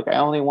hang out? Like I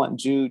only want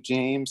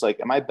James. Like,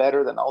 am I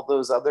better than all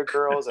those other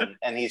girls?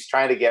 And he's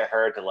trying to get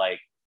her to like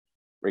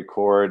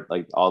record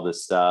like all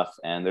this stuff.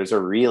 And there's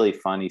a really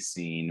funny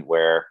scene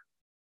where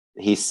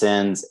he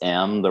sends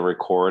M the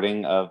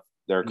recording of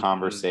their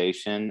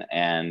conversation,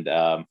 and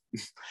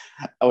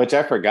which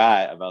I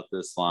forgot about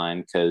this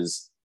line,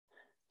 because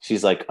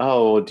she's like,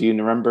 oh, do you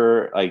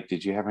remember, like,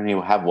 did you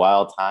have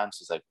wild times?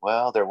 She's like,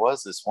 well, there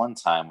was this one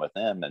time with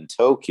him in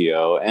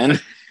Tokyo, and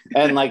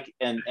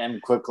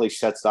quickly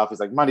shuts it off.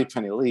 He's like,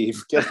 Moneypenny,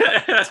 leave.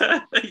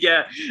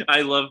 Yeah,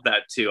 I love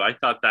that too. I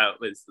thought that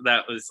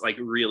was like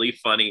really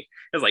funny.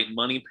 It was like,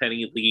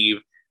 Moneypenny,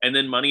 leave. And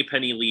then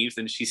Moneypenny leaves,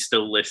 and she's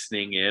still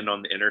listening in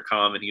on the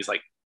intercom, and he's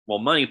like, well,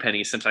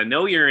 Moneypenny, since I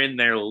know you're in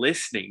there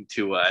listening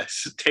to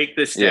us, take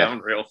this down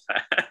real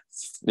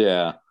fast.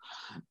 Yeah,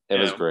 it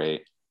was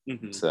great.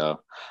 So,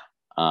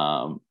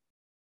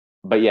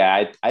 but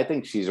yeah, I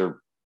think she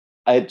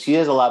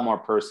has a lot more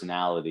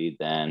personality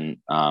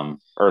than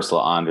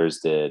Ursula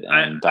Andress did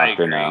and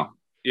Dr. No.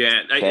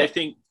 Yeah, I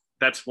think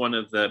that's one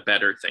of the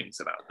better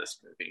things about this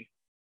movie.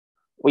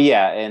 Well,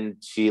 yeah, and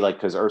she, like,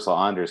 because Ursula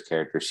Andress'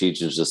 character, she's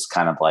just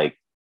kind of like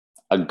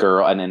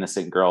an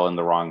innocent girl in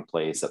the wrong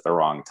place at the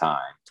wrong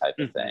time type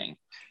of thing.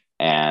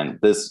 And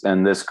this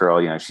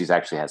girl, she's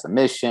actually has a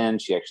mission.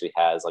 She actually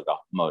has like a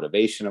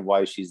motivation of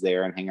why she's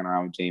there and hanging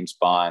around with James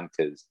Bond,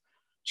 because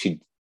she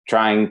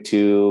trying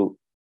to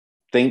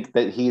think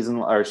that she's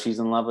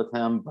in love with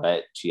him,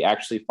 but she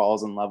actually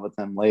falls in love with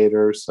him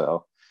later.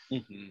 So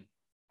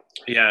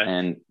yeah,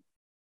 and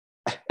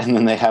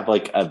then they have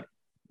like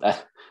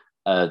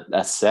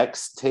a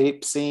sex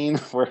tape scene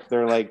where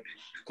they're like,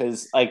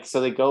 because like,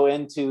 so they go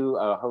into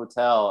a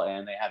hotel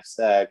and they have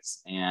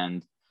sex,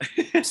 and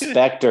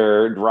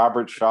Spectre,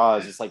 Robert Shaw,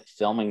 is just like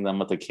filming them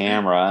with a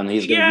camera, and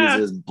he's going to use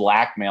his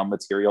blackmail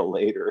material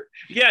later.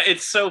 Yeah,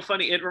 it's so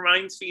funny. It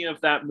reminds me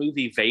of that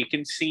movie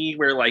Vacancy,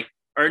 where like,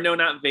 or no,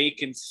 not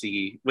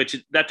Vacancy, which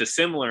that's a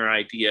similar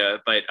idea,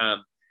 but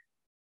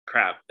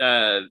crap.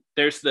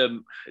 It's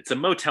a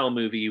motel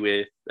movie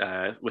with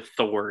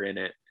Thor in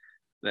it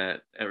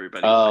that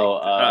everybody.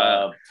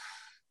 I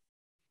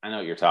know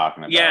what you're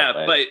talking about.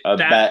 Yeah, but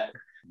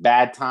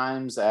Bad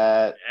Times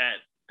at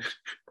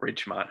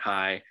Ridgemont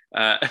High.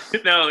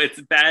 No,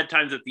 it's Bad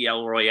Times at the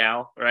El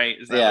Royale, right?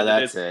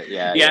 That's it.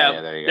 Yeah,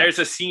 there you go. There's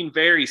a scene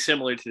very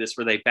similar to this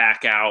where they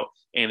back out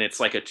and it's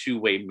like a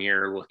two-way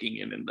mirror looking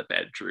in the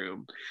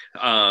bedroom.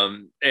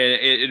 And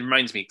it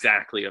reminds me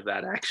exactly of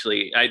that,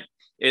 actually.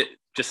 It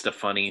just a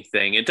funny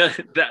thing. It does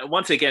that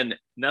once again,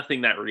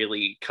 nothing that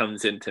really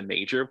comes into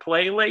major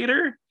play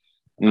later.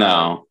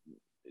 No.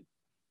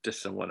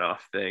 Just a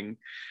one-off thing.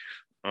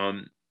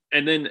 And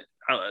then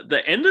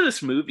the end of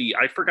this movie,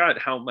 I forgot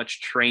how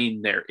much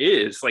train there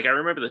is. Like, I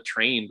remember the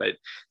train, but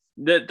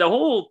the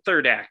whole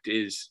third act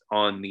is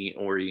on the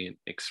Orient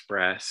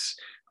Express.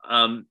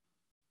 And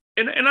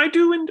I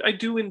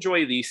do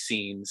enjoy these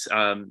scenes.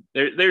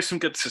 There's some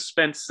good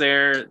suspense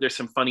there. There's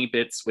some funny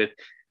bits with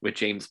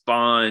James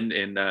Bond,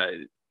 and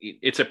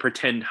it's a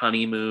pretend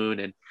honeymoon,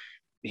 and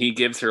he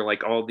gives her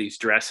like all these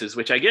dresses,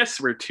 which I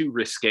guess were too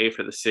risque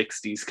for the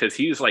 60s, because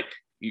he was like,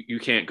 you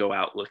can't go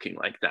out looking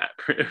like that.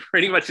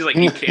 Pretty much, he's like,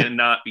 you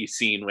cannot be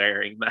seen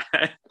wearing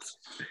that.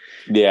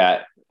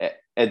 Yeah,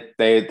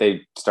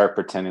 they start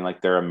pretending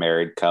like they're a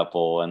married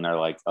couple, and they're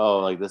like, oh,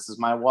 like, this is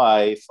my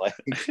wife. Like,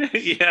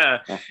 yeah,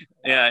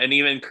 and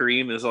even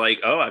Kareem is like,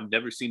 oh, I've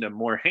never seen a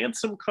more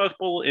handsome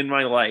couple in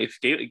my life.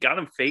 Got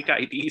him fake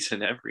IDs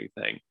and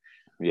everything.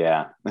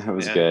 Yeah, it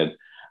was good.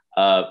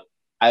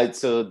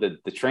 So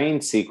the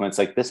train sequence,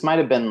 like, this might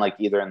have been like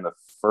either in the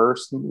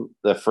first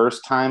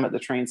time at the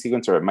train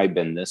sequence, or it might have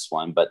been this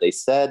one, but they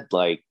said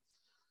like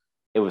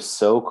it was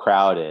so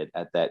crowded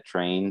at that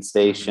train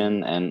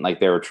station, and like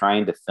they were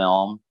trying to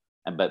film,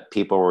 but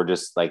people were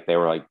just like, they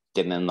were like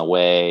getting in the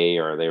way,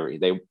 or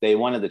they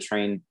wanted the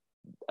train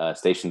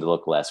station to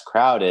look less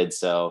crowded,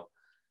 so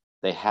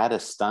they had a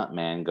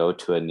stuntman go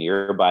to a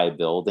nearby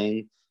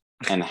building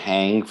and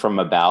hang from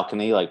a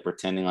balcony, like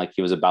pretending like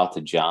he was about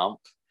to jump.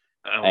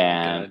 Oh,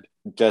 and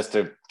just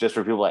for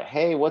people like,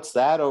 hey, what's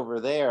that over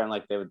there? And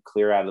like they would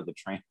clear out of the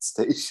train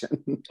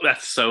station.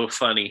 That's so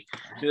funny.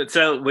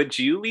 So would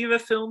you leave a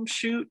film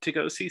shoot to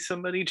go see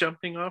somebody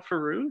jumping off a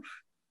roof?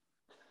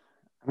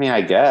 I mean,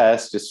 I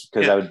guess just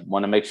because I would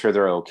want to make sure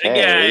they're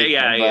okay.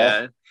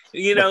 Yeah.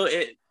 You know,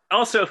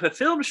 also, if a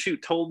film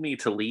shoot told me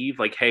to leave,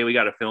 like, hey, we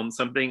got to film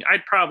something,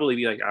 I'd probably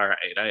be like, all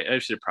right, I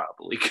should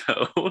probably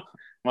go.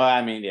 Well,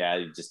 I mean,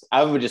 yeah,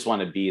 I would just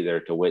want to be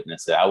there to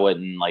witness it. I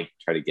wouldn't like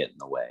try to get in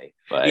the way.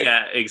 But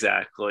yeah,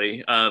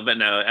 exactly. But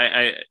no,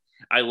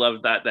 I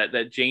love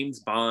that James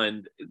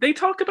Bond. They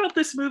talk about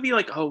this movie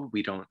like, oh,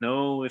 we don't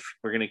know if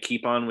we're gonna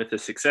keep on with the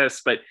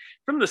success, but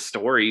from the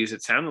stories,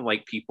 it sounded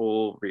like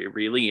people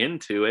really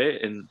into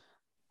it, and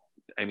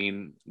I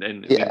mean,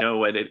 and we know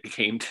what it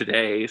became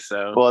today.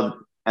 So well,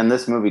 and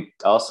this movie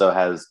also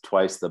has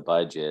twice the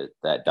budget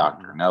that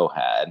Dr. No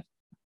had.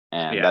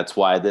 And that's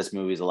why this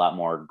movie is a lot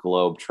more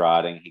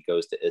globe-trotting. He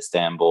goes to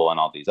Istanbul and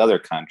all these other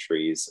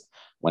countries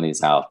when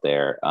he's out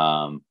there.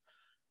 And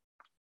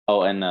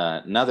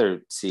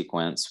another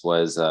sequence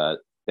was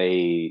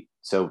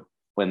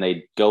when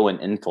they go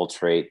and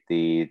infiltrate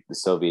the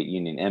Soviet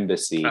Union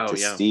embassy to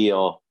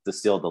steal the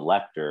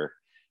Lecter,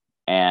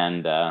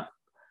 and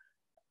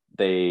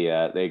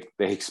they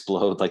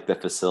explode like the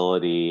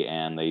facility,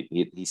 and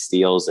he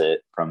steals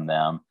it from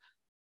them.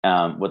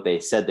 What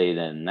they said they did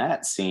in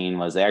that scene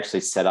was they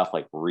actually set off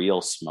like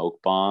real smoke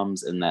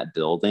bombs in that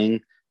building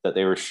that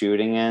they were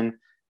shooting in,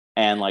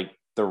 and like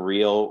the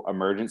real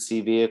emergency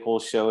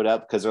vehicles showed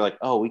up, because they're like,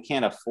 oh, we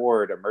can't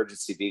afford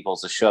emergency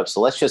vehicles to show up, so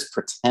let's just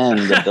pretend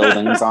the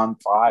building's on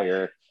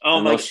fire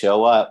and they'll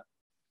show up.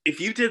 If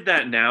you did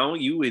that now,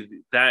 you would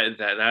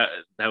that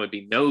would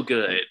be no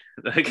good.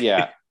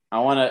 Yeah, I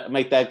want to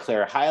make that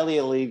clear. Highly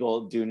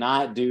illegal. Do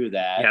not do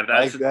that. Yeah,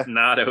 that's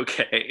not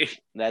okay.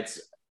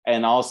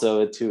 And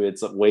also, too,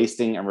 it's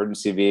wasting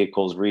emergency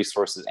vehicles,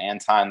 resources, and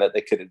time that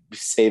they could be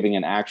saving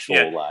an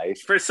actual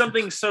life. For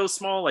something so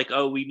small, like,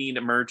 oh, we need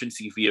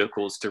emergency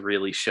vehicles to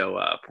really show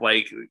up.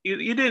 Like,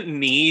 you didn't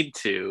need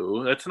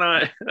to. That's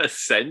not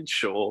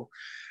essential.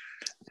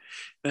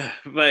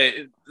 But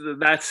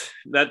that's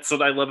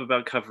what I love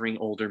about covering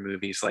older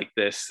movies like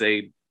this.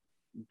 They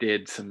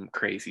did some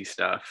crazy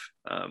stuff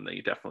that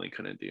you definitely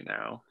couldn't do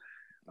now.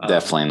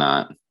 Definitely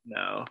not.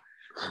 No.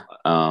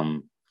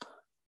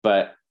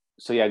 But...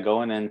 So yeah,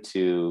 going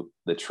into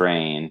the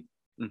train,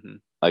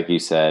 like you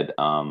said,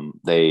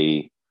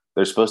 they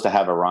they're supposed to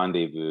have a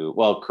rendezvous.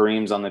 Well,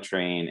 Kareem's on the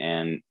train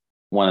and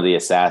one of the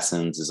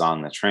assassins is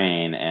on the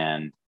train,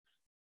 and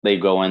they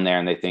go in there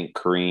and they think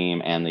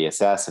Kareem and the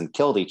assassin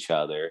killed each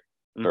other.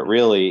 But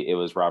really, it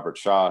was Robert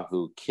Shaw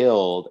who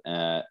killed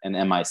an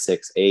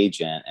MI6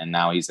 agent, and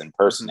now he's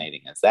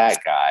impersonating as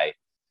that guy.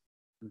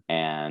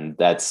 And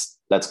that's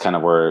kind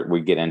of where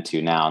we get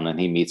into now. And then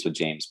he meets with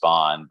James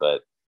Bond,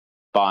 but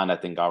Bond, I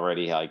think,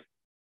 already like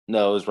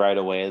knows right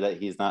away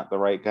that he's not the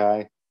right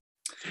guy.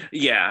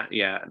 Yeah,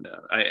 no,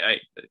 I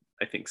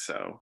think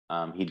so.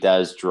 He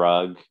does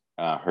drug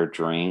her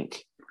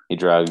drink. He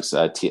drugs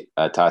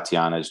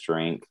Tatiana's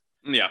drink.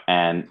 Yeah.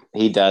 And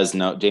he does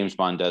know, James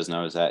Bond does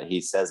know that.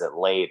 He says it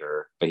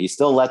later, but he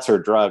still lets her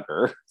drug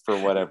her for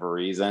whatever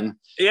reason.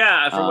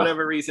 Yeah, for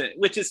whatever reason,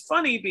 which is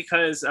funny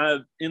because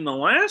in the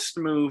last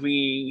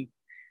movie,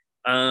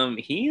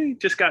 he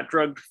just got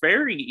drugged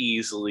very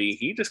easily.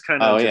 He just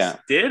kind of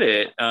did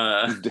it.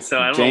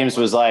 So James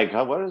was like,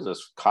 oh, what is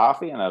this,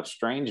 coffee in a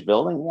strange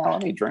building? Yeah,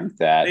 let me drink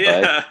that.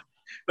 Yeah.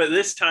 But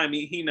this time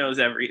he knows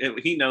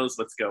he knows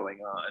what's going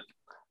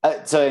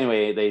on. So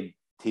anyway,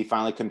 he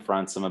finally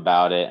confronts him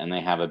about it, and they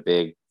have a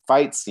big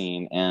fight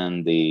scene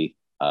in the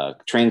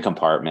train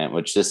compartment,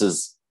 which this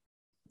is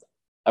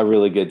a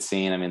really good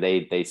scene. I mean,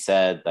 they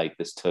said like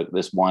this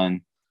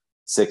 1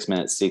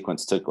 6-minute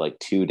sequence took like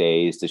 2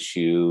 days to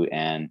shoot,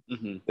 and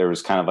there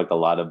was kind of like a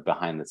lot of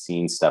behind the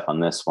scenes stuff on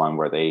this one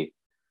where they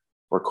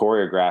were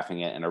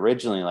choreographing it. And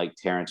originally, like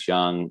Terrence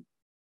Young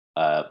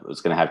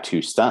was going to have 2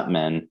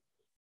 stuntmen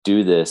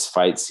do this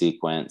fight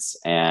sequence,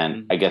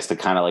 and I guess to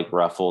kind of like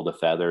ruffle the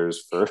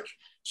feathers for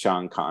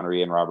Sean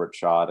Connery and Robert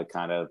Shaw to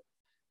kind of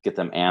get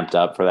them amped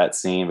up for that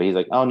scene. But he's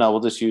like, oh no, we'll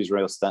just use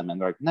real stuntmen.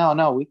 They're like,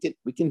 no, we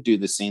can do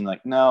the scene.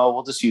 Like, no,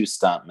 we'll just use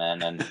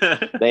stuntmen. And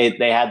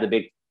they had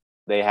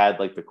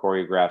like the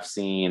choreographed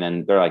scene,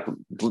 and they're like,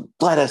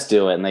 let us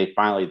do it. And they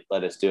finally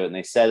let us do it. And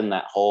they said in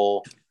that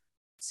whole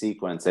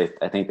sequence, I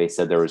think they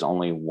said there was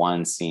only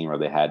one scene where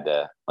they had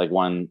to, like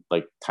one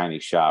like tiny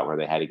shot where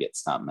they had to get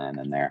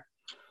stuntmen in there.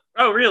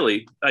 Oh,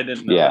 really? I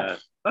didn't know that.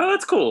 Oh,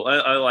 that's cool.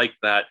 I like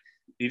that.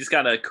 You just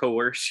got to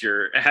coerce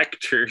your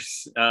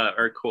actors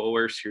or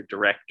coerce your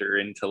director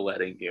into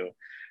letting you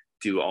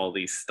do all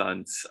these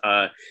stunts.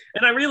 And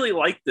I really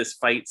like this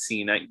fight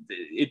scene.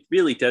 It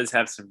really does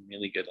have some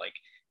really good like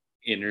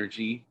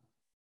energy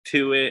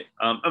to it.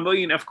 I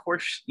mean, of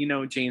course,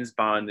 James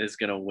Bond is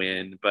going to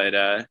win, but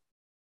I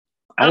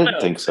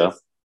didn't think so.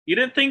 You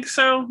didn't think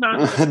so?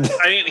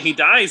 He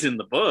dies in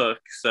the book,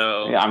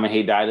 so yeah. I mean,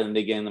 he died in the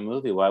beginning of the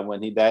movie. Why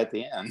wouldn't he die at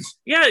the end?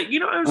 Yeah,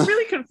 I was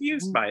really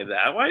confused by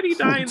that. Why did he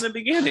die in the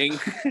beginning?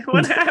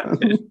 What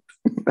happened?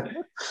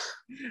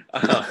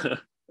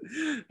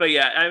 But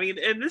yeah, I mean,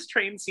 and this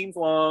train seems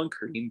long.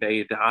 Kareem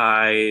Bey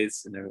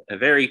dies in a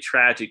very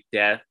tragic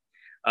death.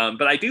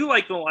 But I do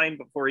like the line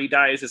before he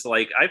dies is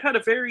like, "I've had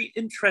a very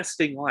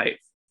interesting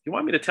life. You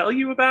want me to tell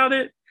you about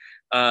it?"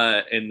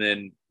 And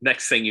then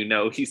next thing you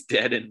know, he's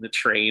dead in the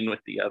train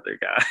with the other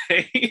guy.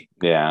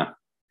 Yeah.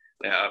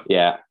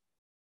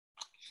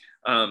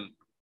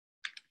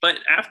 But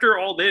after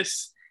all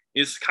this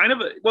is kind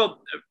of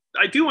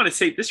I do want to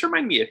say this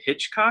reminded me of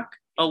Hitchcock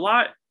a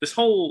lot. This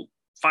whole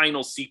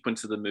final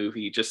sequence of the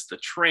movie, just the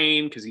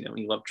train, because he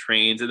loved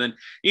trains, and then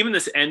even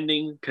this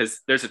ending,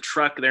 because there's a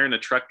truck, they're in a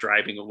truck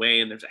driving away,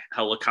 and there's a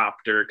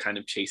helicopter kind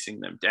of chasing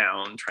them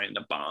down, trying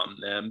to bomb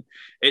them.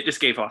 It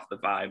just gave off the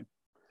vibe.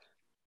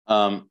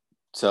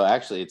 So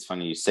actually, it's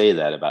funny you say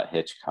that about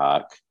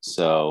Hitchcock.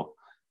 So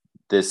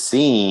this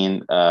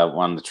scene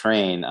on the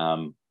train,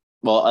 at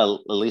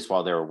least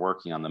while they were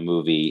working on the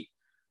movie,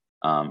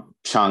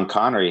 Sean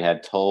Connery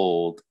had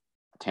told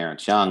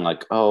Terrence Young,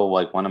 like, oh,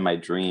 like one of my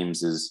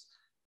dreams is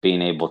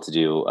being able to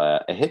do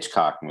a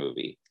Hitchcock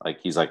movie. Like,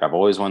 he's like, I've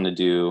always wanted to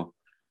do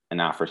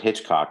an Alfred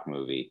Hitchcock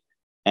movie.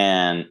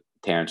 And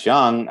Terrence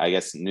Young, I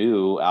guess,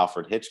 knew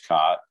Alfred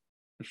Hitchcock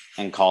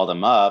and called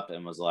him up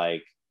and was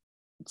like,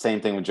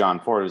 same thing with John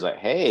Ford. He was like,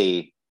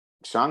 hey,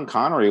 Sean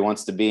Connery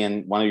wants to be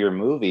in one of your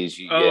movies.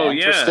 You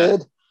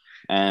interested? Yeah.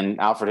 And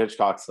Alfred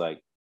Hitchcock's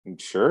like,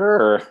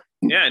 sure.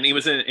 Yeah, and he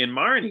was in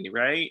Marnie,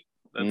 right?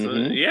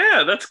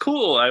 That's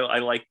cool. I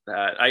like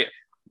that.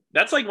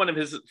 That's like one of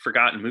his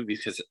forgotten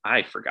movies because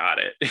I forgot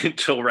it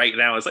until right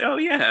now. It's like, oh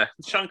yeah,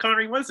 Sean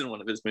Connery was in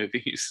one of his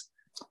movies.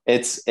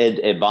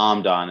 It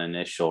bombed on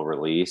initial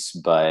release,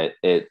 but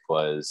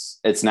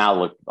it's now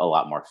looked a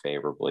lot more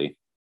favorably.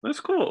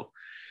 That's cool.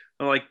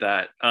 I like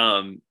that.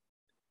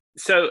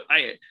 So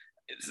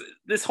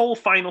this whole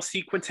final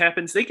sequence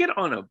happens. They get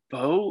on a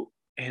boat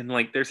and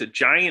like there's a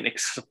giant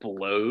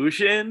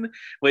explosion,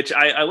 which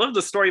I love.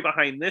 The story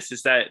behind this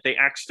is that they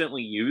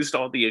accidentally used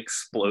all the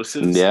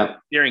explosives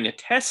during a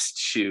test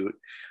shoot,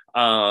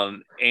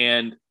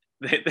 and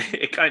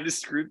it kind of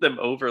screwed them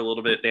over a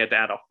little bit. They had to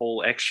add a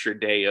whole extra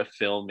day of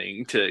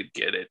filming to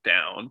get it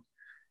down.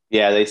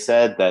 Yeah, they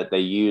said that they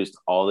used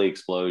all the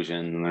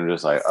explosions, and they're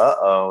just like,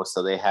 uh-oh.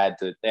 So they had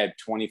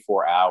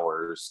 24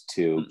 hours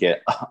to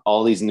get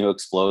all these new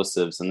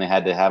explosives, and they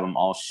had to have them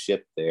all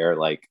shipped there,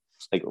 like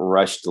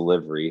rush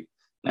delivery,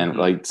 and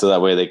like so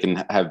that way they can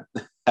have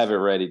it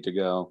ready to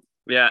go.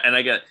 Yeah, and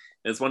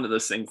it's one of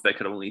those things that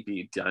could only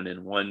be done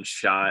in one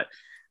shot.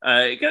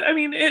 I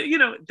mean,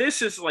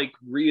 this is like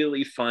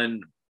really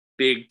fun,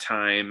 big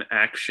time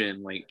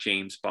action, like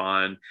James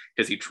Bond,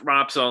 because he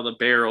drops all the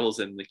barrels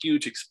and the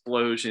huge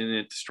explosion.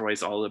 It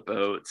destroys all the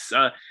boats.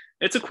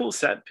 It's a cool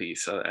set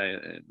piece.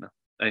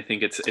 I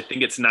think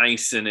it's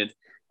nice, and it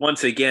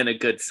once again a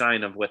good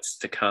sign of what's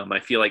to come. I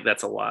feel like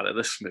that's a lot of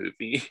this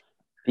movie.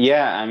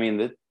 Yeah, I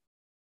mean,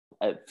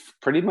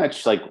 pretty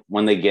much like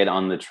when they get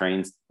on the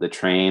train,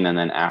 and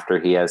then after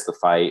he has the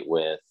fight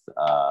with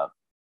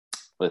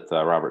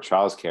Robert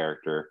Shaw's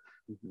character,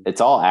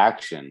 it's all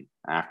action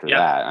after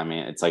that. I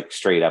mean, it's like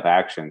straight up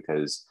action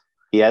because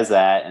he has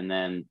that, and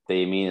then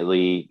they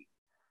immediately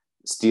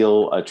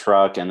steal a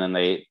truck, and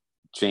then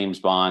James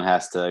Bond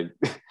has to.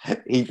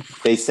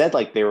 They said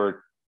like they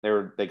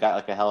got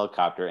like a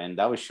helicopter, and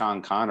that was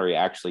Sean Connery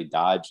actually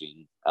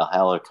dodging a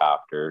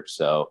helicopter.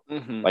 So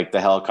like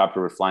the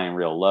helicopter was flying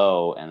real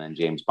low, and then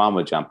James Bond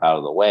would jump out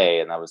of the way,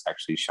 and that was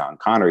actually Sean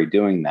Connery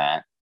doing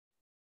that.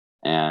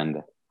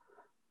 And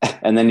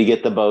then you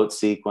get the boat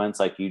sequence,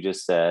 like you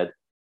just said,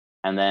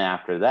 and then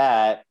after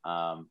that,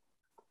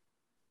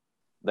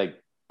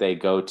 like they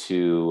go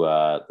to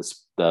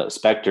the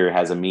Spectre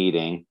has a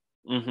meeting,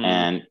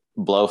 and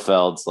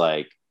Blofeld's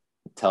like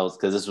tells,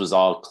 because this was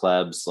all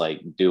Kleb's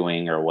like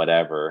doing or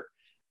whatever,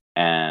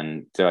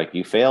 and they're like,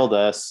 you failed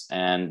us,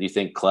 and you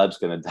think Kleb's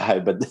gonna die,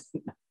 but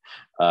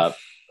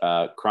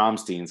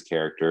Kromstein's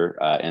character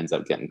ends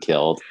up getting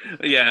killed.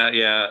 Yeah,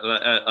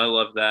 I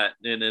love that,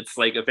 and it's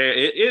like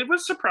it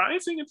was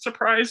surprising. It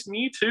surprised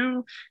me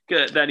too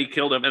that he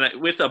killed him,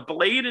 and with a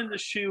blade in the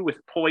shoe with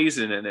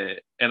poison in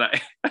it, and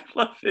I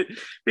love it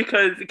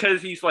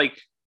because he's like,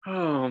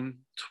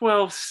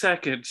 12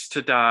 seconds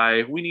to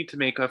die. We need to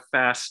make a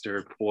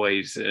faster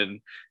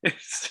poison.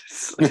 It's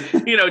just,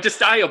 just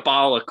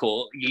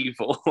diabolical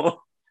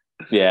evil.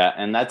 Yeah,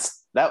 and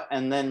that's that.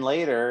 And then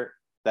later,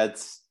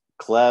 that's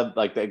Kleb.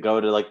 Like they go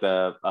to like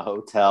a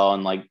hotel,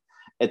 and like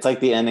it's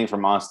like the ending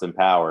from Austin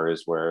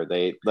Powers, where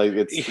they like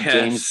it's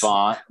James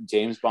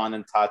Bond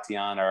and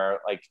Tatiana are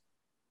like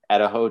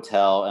at a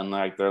hotel, and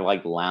like they're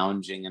like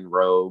lounging in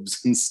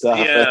robes and stuff.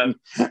 Yeah.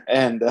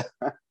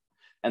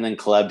 And then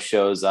Kleb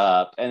shows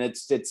up, and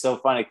it's so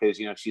funny because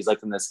she's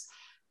like in this,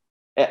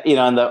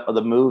 in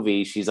the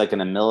movie she's like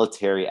in a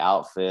military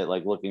outfit,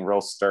 like looking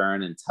real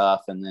stern and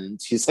tough, and then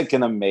she's like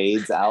in a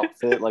maid's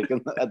outfit, like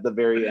at the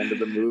very end of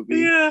the movie.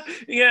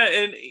 Yeah,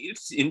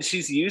 and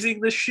she's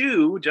using the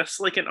shoe just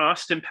like in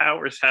Austin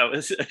Powers, how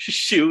a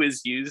shoe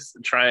is used.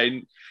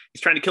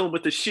 He's trying to kill him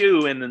with the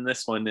shoe, and then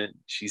this one,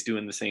 she's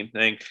doing the same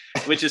thing,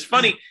 which is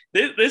funny.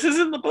 This is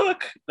in the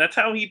book. That's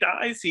how he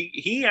dies.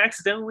 He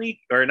accidentally,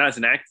 or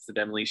not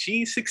accidentally,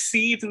 she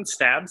succeeds and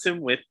stabs him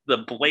with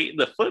the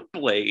foot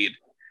blade.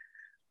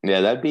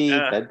 Yeah, that'd be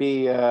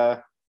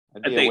a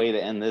way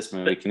to end this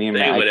movie. Can you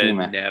imagine? They would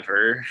have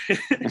never.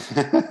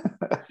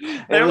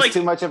 It was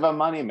too much of a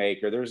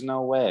moneymaker. There's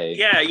no way.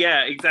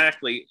 Yeah,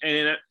 exactly.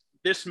 And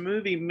this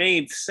movie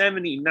made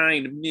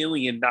 $79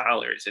 million in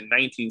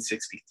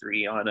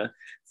 1963 on a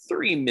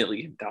 $3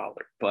 million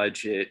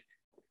budget.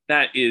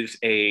 That is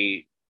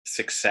a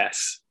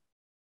success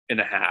and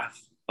a half.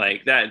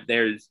 Like that,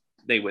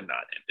 they would not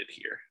end it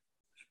here.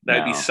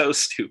 That'd be so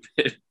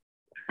stupid.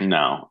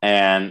 No,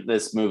 and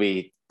this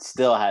movie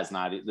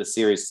the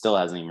series still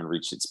hasn't even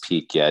reached its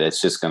peak yet.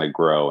 It's just going to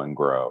grow and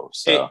grow.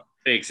 So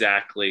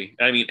exactly.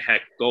 I mean,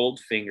 heck,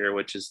 Goldfinger,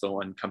 which is the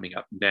one coming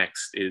up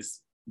next, is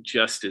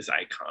just as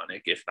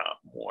iconic, if not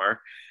more.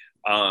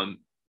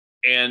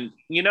 And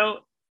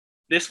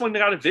this one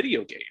got a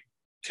video game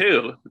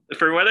too.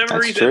 For whatever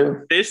reason,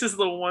 true. This is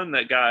the one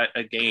that got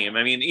a game.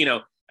 I mean,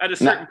 at a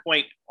certain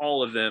point,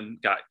 all of them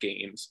got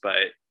games,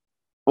 but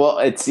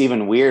it's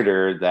even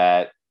weirder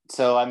that.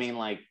 So I mean,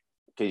 like,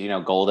 because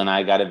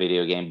GoldenEye got a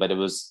video game, but it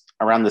was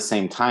around the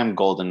same time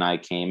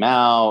GoldenEye came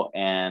out,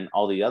 and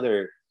all the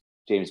other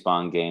James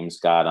Bond games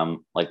got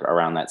them like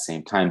around that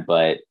same time.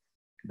 But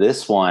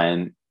this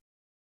one,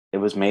 it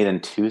was made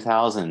in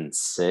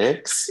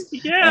 2006.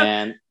 Yeah,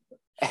 and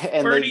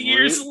 40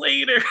 years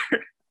later.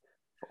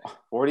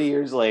 40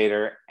 years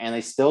later, and they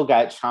still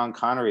got Sean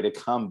Connery to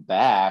come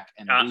back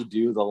and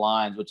redo the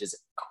lines, which is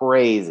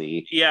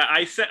crazy. Yeah,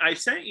 I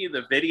sent you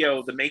the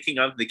video, the making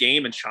of the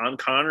game, and Sean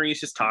Connery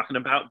is just talking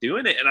about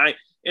doing it, and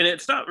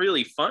it's not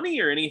really funny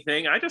or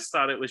anything. I just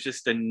thought it was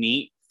just a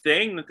neat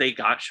thing that they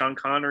got Sean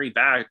Connery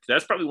back.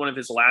 That's probably one of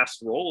his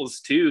last roles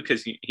too,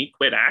 because he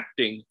quit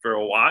acting for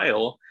a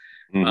while.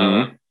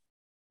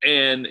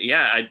 And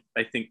yeah,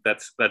 I think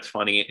that's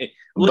funny.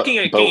 Looking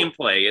at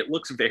gameplay, it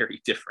looks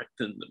very different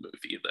than the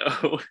movie,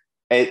 though.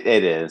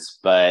 It is,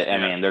 but I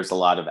mean, there's a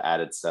lot of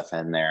added stuff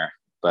in there.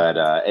 But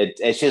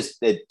it's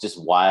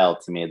just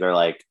wild to me. They're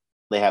like,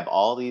 they have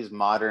all these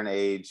modern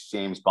age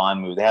James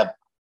Bond movies. They have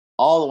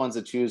all the ones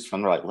to choose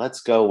from. They're like,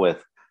 let's go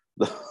with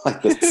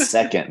the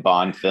second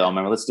Bond film,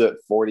 and let's do it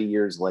 40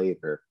 years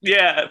later.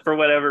 Yeah, for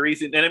whatever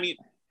reason. And I mean,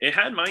 it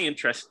had my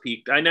interest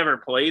peaked. I never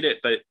played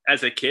it, but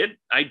as a kid,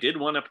 I did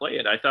want to play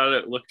it. I thought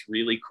it looked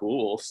really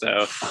cool.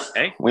 So,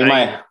 hey, we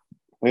might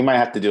We might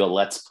have to do a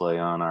let's play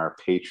on our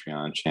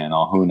Patreon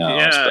channel. Who knows?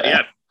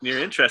 Yeah. If you're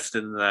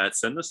interested in that,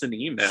 send us an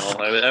email.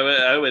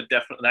 I would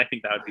definitely. I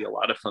think that would be a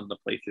lot of fun to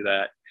play through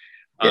that.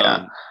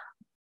 Yeah.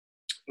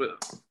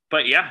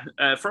 But yeah,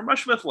 From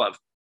Russia with Love.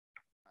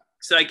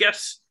 So I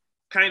guess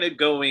kind of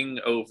going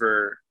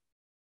over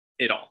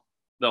it all,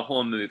 the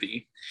whole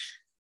movie.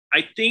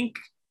 I think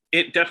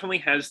it definitely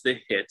has the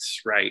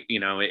hits, right?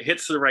 It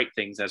hits the right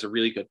things. It has a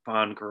really good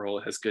Bond girl.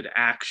 It has good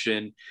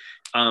action.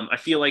 I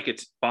feel like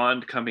it's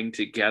Bond coming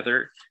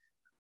together,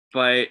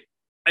 but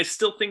I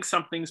still think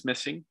something's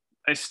missing.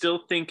 I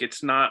still think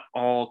it's not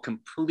all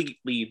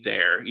completely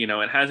there.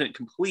 It hasn't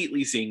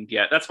completely zinged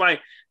yet. That's why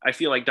I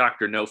feel like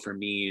Dr. No for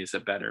me is a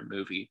better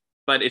movie,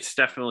 but it's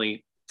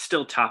definitely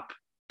still top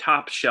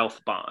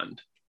shelf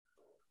Bond.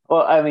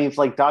 Well, I mean, it's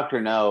like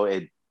Dr. No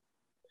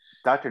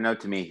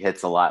to me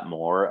hits a lot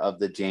more of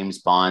the James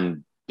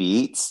Bond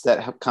beats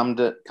that have come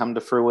to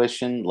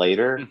fruition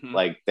later. Mm-hmm.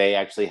 Like they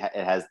actually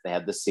they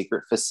have the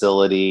secret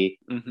facility.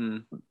 Mm-hmm.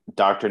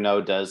 Dr.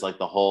 No does like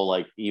the whole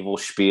like evil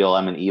spiel.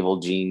 I'm an evil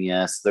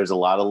genius. There's a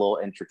lot of little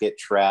intricate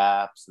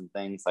traps and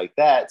things like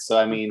that. So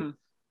I mean,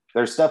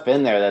 there's stuff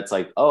in there that's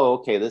like, oh,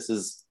 okay, this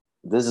is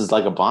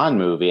like a Bond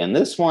movie. And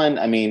this one,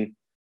 I mean,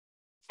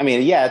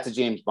 yeah, it's a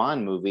James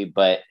Bond movie,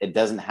 but it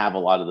doesn't have a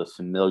lot of the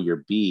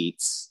familiar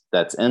beats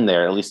that's in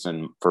there, at least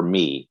for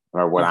me,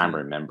 or what I'm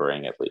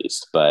remembering at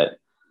least. But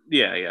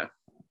yeah.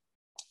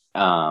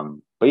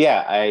 But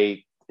yeah,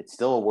 it's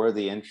still a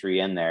worthy entry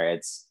in there.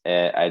 It's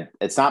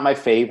not my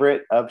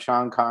favorite of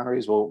Sean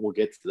Connery's. We'll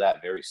get to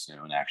that very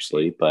soon,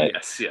 actually. But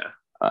yes,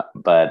 yeah.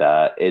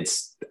 But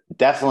it's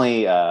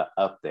definitely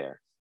up there.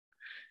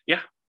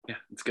 Yeah,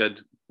 it's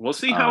good. We'll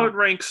see how it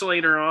ranks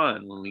later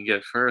on when we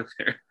get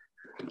further.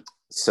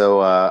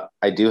 So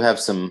I do have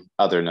some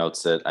other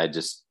notes that I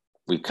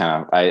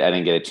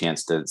didn't get a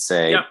chance to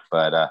say,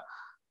 but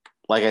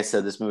like I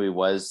said, this movie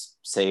was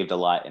saved a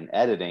lot in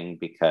editing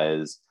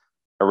because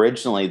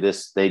originally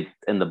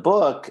in the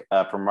book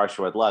From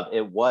Russia with Love,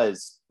 it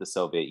was the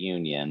Soviet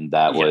Union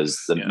that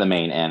was the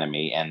main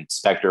enemy, and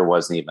Spectre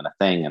wasn't even a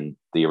thing in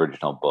the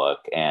original book.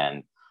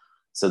 And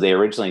so they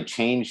originally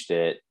changed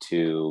it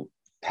to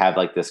have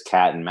like this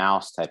cat and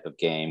mouse type of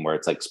game where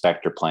it's like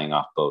Spectre playing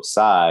off both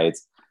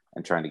sides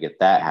and trying to get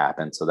that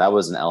happen. So that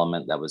was an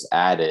element that was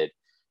added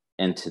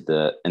into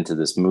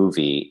this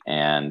movie.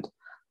 And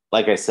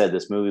like I said,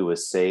 this movie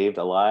was saved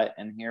a lot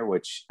in here,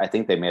 which I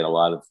think they made a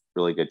lot of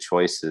really good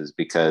choices,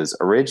 because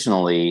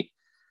originally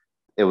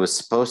it was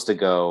supposed to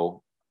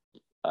go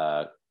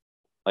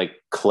like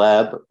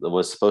Klebb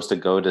was supposed to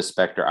go to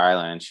Spectre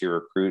Island, and she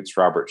recruits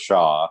Robert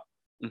Shaw.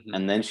 Mm-hmm.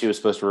 And then she was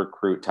supposed to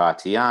recruit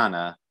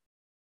Tatiana.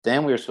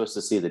 Then we were supposed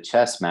to see the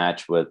chess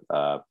match with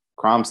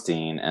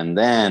Kromstein, and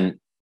then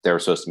they were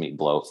supposed to meet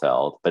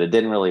Blofeld, but it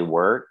didn't really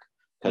work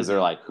because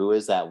they're like, who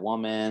is that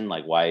woman?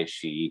 Like, why is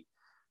she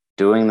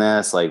doing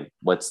this? Like,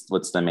 what's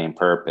the main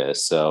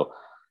purpose? So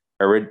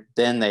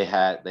then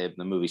the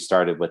movie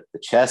started with the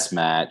chess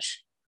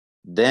match.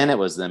 Then it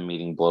was them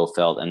meeting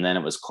Blofeld, and then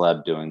it was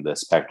Klebb doing the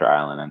Spectre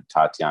Island and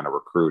Tatiana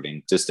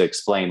recruiting, just to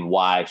explain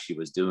why she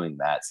was doing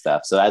that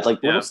stuff. So I'd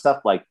like little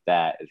stuff like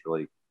that is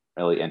really,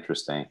 really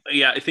interesting.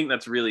 Yeah, I think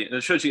that's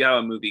it shows you how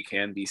a movie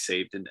can be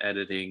saved in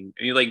editing.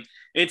 And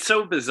it's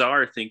so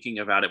bizarre thinking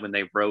about it when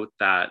they wrote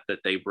that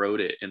they wrote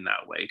it in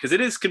that way, because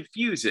it is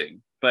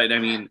confusing. But I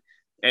mean,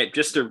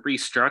 just a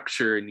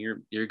restructure and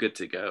you're good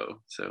to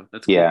go. So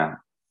that's cool. Yeah.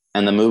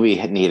 And the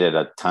movie needed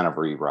a ton of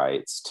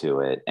rewrites to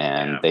it,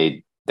 and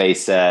they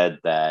said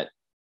that,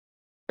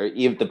 or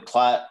even the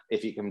plot,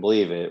 if you can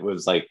believe it,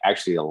 was like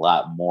actually a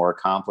lot more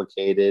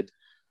complicated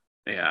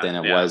than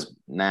it was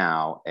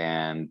now.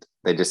 And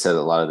they just said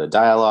a lot of the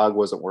dialogue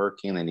wasn't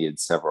working. They needed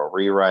several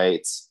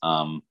rewrites.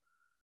 I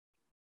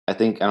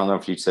don't know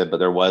if you said, but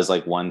there was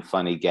like one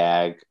funny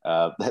gag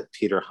that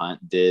Peter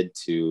Hunt did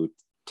to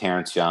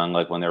Terrence Young,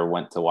 like when they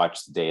went to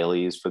watch the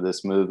dailies for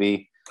this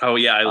movie. Oh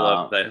yeah, I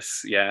love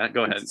this. Yeah,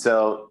 go ahead.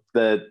 So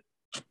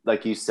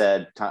like you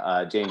said,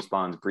 James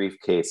Bond's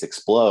briefcase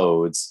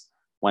explodes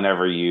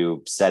whenever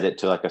you set it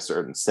to like a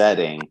certain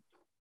setting.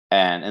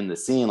 And in the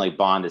scene, like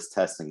Bond is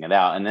testing it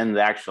out. And in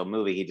the actual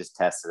movie, he just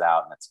tests it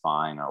out and it's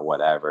fine or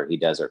whatever. He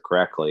does it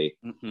correctly.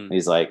 Mm-hmm.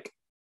 He's like,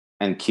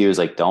 and Q's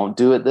like, don't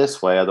do it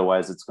this way,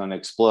 otherwise it's going to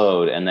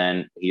explode. And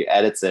then he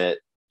edits it.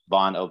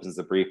 Bond opens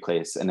the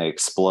briefcase and it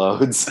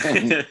explodes.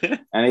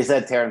 And he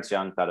said Terrence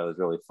Young thought it was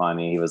really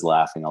funny. He was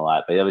laughing a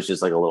lot, but it was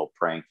just like a little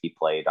prank he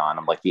played on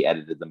him. Like he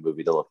edited the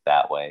movie to look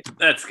that way.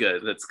 That's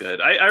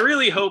good. I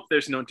really hope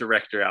there's no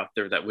director out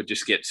there that would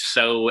just get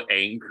so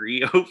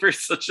angry over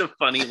such a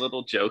funny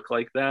little joke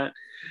like that.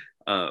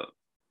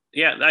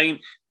 Yeah, I mean,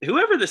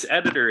 whoever this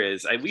editor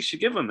is, we should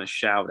give him a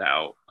shout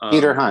out.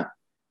 Peter Hunt.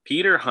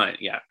 Peter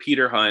Hunt. Yeah,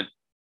 Peter Hunt.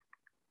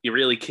 You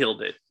really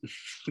killed it.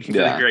 You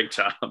did a great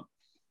job.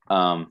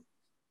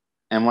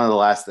 And one of the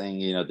last thing,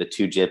 the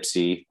two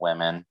gypsy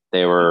women,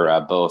 they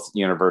were both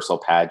Universal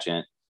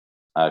pageant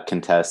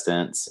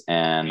contestants.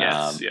 And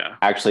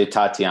actually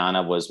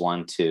Tatiana was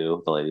one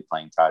too. The lady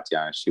playing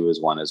Tatiana, she was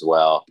one as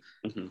well.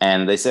 Mm-hmm.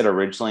 And they said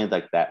originally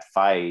like that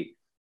fight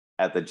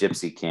at the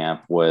gypsy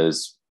camp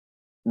was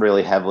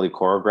really heavily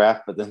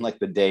choreographed, but then like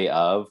the day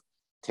of,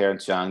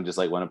 Terrence Young just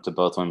like went up to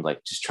both of them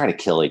like, just try to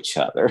kill each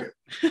other.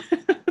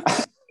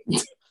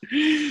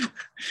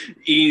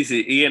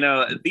 Easy.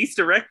 These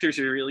directors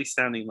are really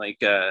sounding like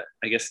I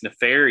guess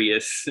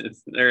nefarious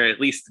or at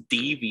least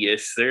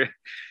devious.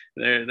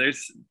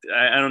 There's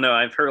I don't know,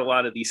 I've heard a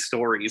lot of these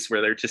stories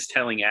where they're just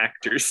telling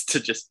actors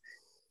to just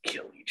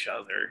kill each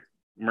other,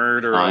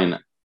 murder. I mean,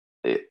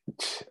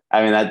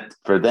 that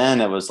for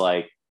them it was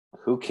like,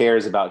 who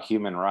cares about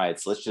human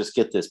rights? Let's just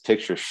get this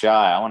picture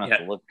shot. I want it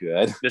to look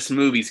good. This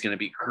movie's going to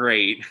be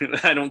great.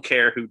 I don't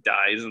care who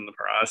dies in the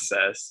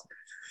process.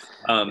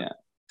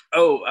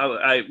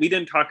 We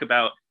didn't talk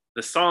about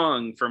the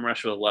song from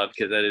Rush with Love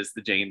because that is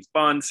the James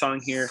Bond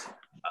song here.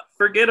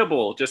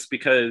 Forgettable, just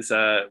because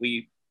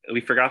we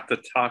forgot to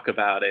talk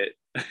about it.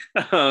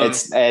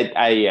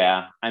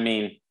 I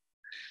mean,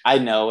 I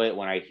know it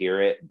when I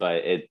hear it,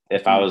 but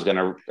if I was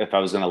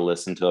gonna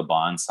listen to a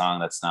Bond song,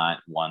 that's not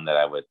one that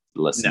I would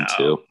listen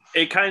to.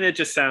 It kind of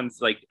just sounds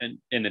like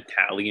an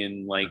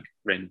Italian like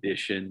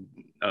rendition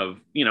of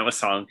a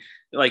song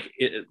like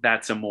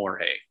that's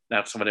Amore.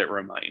 That's what it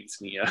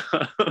reminds me of.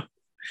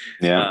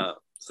 Yeah.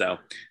 So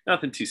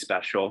nothing too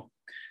special.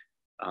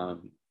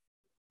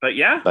 But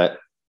I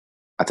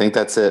think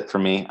that's it for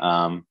me.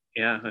 I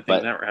think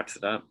that wraps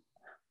it up.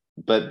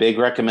 But big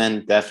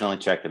recommend, definitely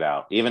check it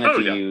out. Even if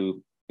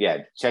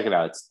check it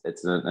out.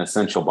 It's an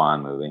essential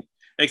Bond movie.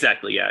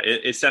 Exactly. Yeah,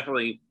 it's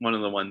definitely one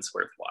of the ones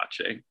worth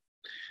watching.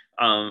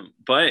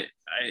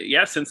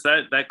 Since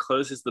that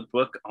closes the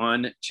book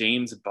on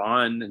James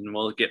Bond, and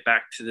we'll get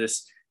back to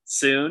this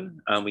soon.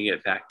 We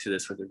get back to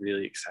this with a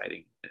really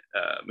exciting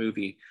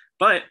movie.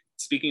 But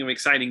speaking of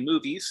exciting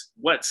movies,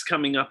 what's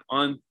coming up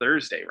on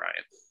Thursday,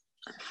 Ryan?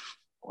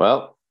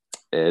 Well,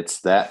 it's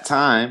that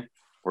time.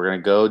 We're going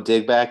to go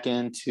dig back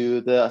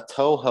into the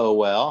Toho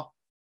well,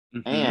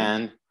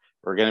 and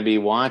we're going to be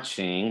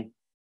watching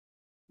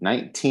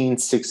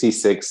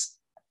 1966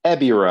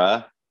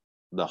 Ebirah,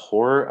 The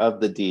Horror of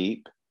the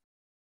Deep,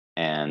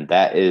 and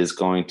that is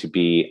going to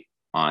be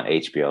on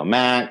HBO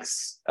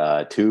Max,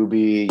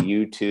 Tubi,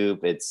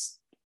 YouTube. It's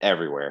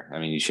everywhere. I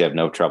mean, you should have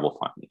no trouble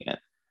finding it.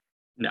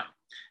 No.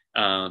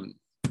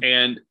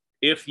 And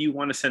if you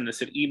want to send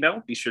us an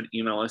email, be sure to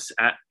email us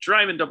at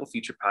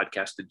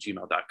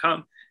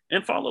driveandoublefeaturepodcast@gmail.com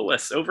and follow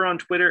us over on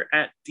Twitter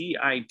at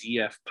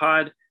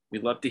DIDFpod.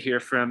 We'd love to hear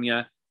from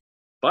you.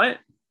 But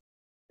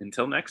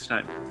until next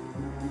time.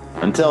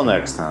 Until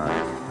next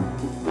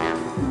time.